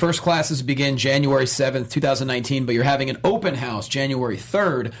 And first classes begin January 7th, 2019, but you're having an open house January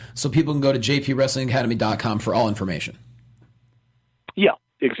 3rd, so people can go to jpwrestlingacademy.com for all information. Yeah,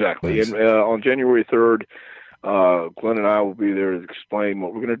 exactly. Nice. And on January 3rd, Glenn and I will be there to explain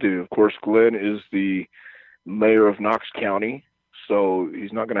what we're going to do. Of course, Glenn is the mayor of Knox County, so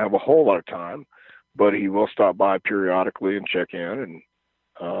he's not going to have a whole lot of time, but he will stop by periodically and check in, and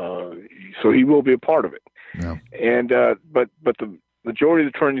so he will be a part of it. Yeah. And but the majority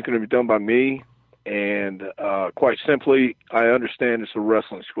of the training is going to be done by me, and quite simply, I understand it's a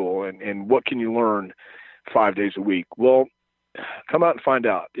wrestling school, and what can you learn 5 days a week? Well, come out and find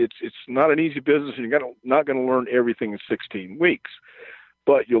out. It's not an easy business, and you're not going to learn everything in 16 weeks,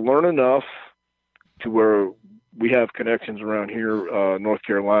 but you'll learn enough to where we have connections around here, North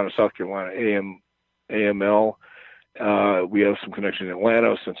Carolina, South Carolina, AML. We have some connections in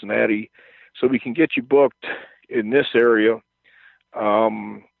Atlanta, Cincinnati, so we can get you booked in this area.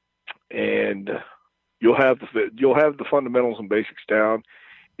 And you'll have the fundamentals and basics down.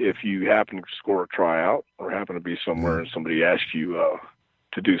 If you happen to score a tryout or happen to be somewhere and somebody asks you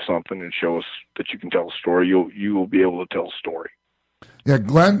to do something and show us that you can tell a story, you will be able to tell a story. Yeah,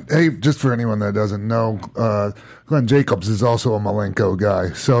 Glenn, hey, just for anyone that doesn't know, Glenn Jacobs is also a Malenko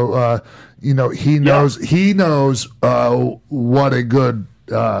guy. So, he knows what a good,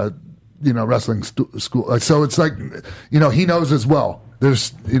 wrestling school. So it's like, he knows as well.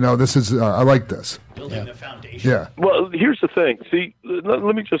 There's, this is, I like this. Building the foundation. Yeah. Well, here's the thing. See,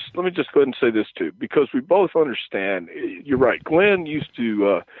 let me just go ahead and say this too, because we both understand. You're right. Glenn used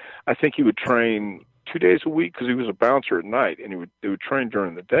to, I think he would train 2 days a week because he was a bouncer at night, and he would train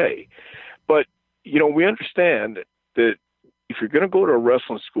during the day. But we understand that if you're going to go to a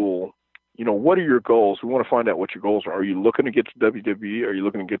wrestling school, what are your goals? We want to find out what your goals are. Are you looking to get to WWE? Are you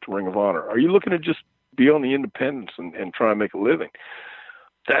looking to get to Ring of Honor? Are you looking to just be on the independents and try and make a living?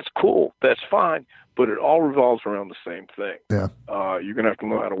 That's cool. That's fine. But it all revolves around the same thing. Yeah. You're going to have to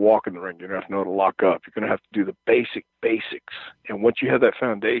know how to walk in the ring. You're going to have to know how to lock up. You're going to have to do the basics. And once you have that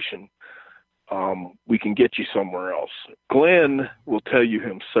foundation, we can get you somewhere else. Glenn will tell you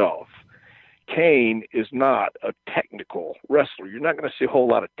himself, Kane is not a technical wrestler. You're not going to see a whole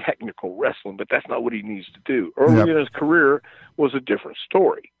lot of technical wrestling, but that's not what he needs to do. Early in his career was a different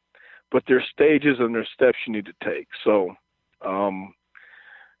story. But there's stages and there's steps you need to take. So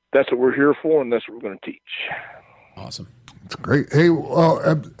that's what we're here for, and that's what we're going to teach. Awesome. It's great. Hey,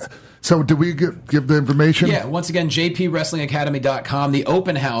 so did we give the information? Yeah, once again, jpwrestlingacademy.com. The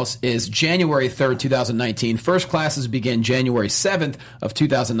open house is January 3rd, 2019. First classes begin January 7th of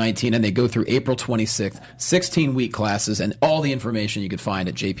 2019, and they go through April 26th, 16-week classes, and all the information you can find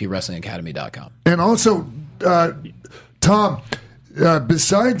at jpwrestlingacademy.com. And also, Tom,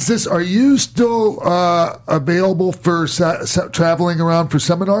 besides this, are you still available for traveling around for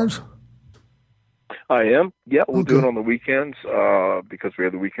seminars? I am. Yeah, we'll do it on the weekends because we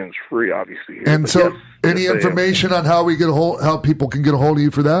have the weekends free, obviously. Here. And but so, yes, any information on how how people can get a hold of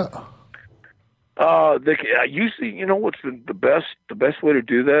you for that? They can, usually, what's the best way to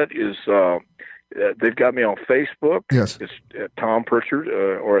do that is they've got me on Facebook. Yes, it's Tom Pritchard,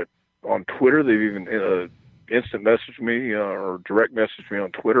 or on Twitter. They've even instant message me or direct message me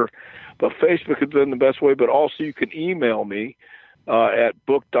on Twitter. But Facebook has been the best way. But also, you can email me at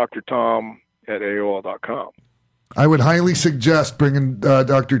bookdrtom@AOL.com. I would highly suggest bringing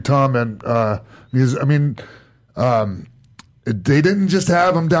Dr. Tom in because, they didn't just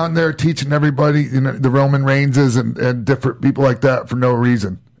have him down there teaching everybody, the Roman Reigns and different people like that for no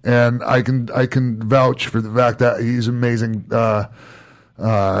reason. And I can vouch for the fact that he's an amazing guy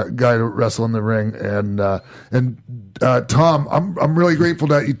to wrestle in the ring. And Tom, I'm really grateful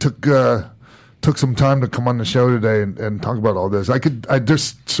that you took some time to come on the show today and talk about all this.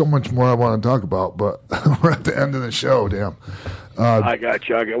 There's so much more I want to talk about, but we're at the end of the show. Damn. I got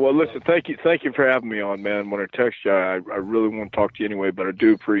you. Well, listen, thank you for having me on, man. When I text you, I really want to talk to you anyway, but I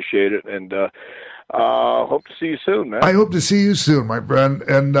do appreciate it, and hope to see you soon, man. I hope to see you soon, my friend,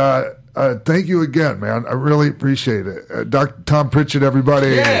 and thank you again, man. I really appreciate it. Dr. Tom Pritchard,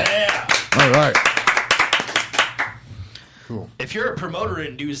 everybody. Yeah. All right. Cool. If you're a promoter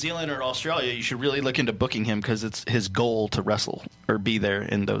in New Zealand or Australia, you should really look into booking him because it's his goal to wrestle or be there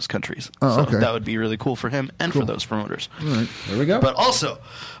in those countries. So that would be really cool for him and for those promoters. All right. There we go. But also,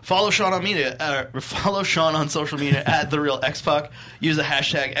 follow Sean on media. Follow Sean on social media at TheRealXPac. Use the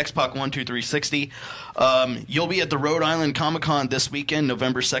hashtag XPac12360. You'll be at the Rhode Island Comic Con this weekend,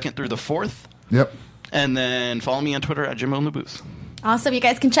 November 2nd through the 4th. Yep. And then follow me on Twitter at Jimbo in the Booth. Awesome. You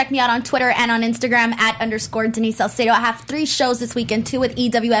guys can check me out on Twitter and on Instagram at _Denise Salcedo. I have 3 shows this weekend, 2 with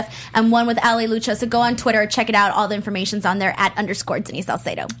EWF and 1 with LA Lucha. So go on Twitter, check it out. All the information's on there at _Denise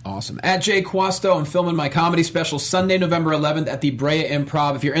Salcedo. Awesome. At Jay Quasto, I'm filming my comedy special Sunday, November 11th at the Brea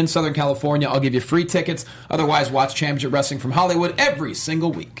Improv. If you're in Southern California, I'll give you free tickets. Otherwise, watch Championship Wrestling from Hollywood every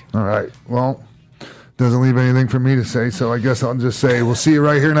single week. All right. Well, doesn't leave anything for me to say, so I guess I'll just say we'll see you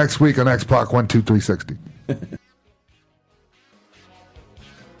right here next week on X-Pac 12360.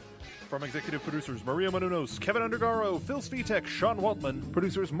 From executive producers Maria Menounos, Kevin Undergaro, Phil Svitek, Sean Waltman,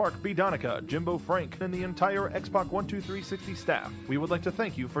 producers Mark B. Donica, Jimbo Frank, and the entire X-Pac 12360 staff, we would like to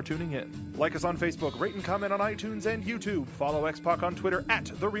thank you for tuning in. Like us on Facebook, rate and comment on iTunes and YouTube. Follow X-Pac on Twitter at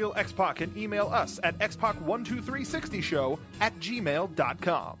TheRealXpac and email us at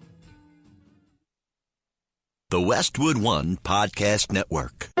xpac12360show@gmail.com. The Westwood One Podcast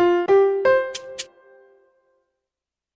Network.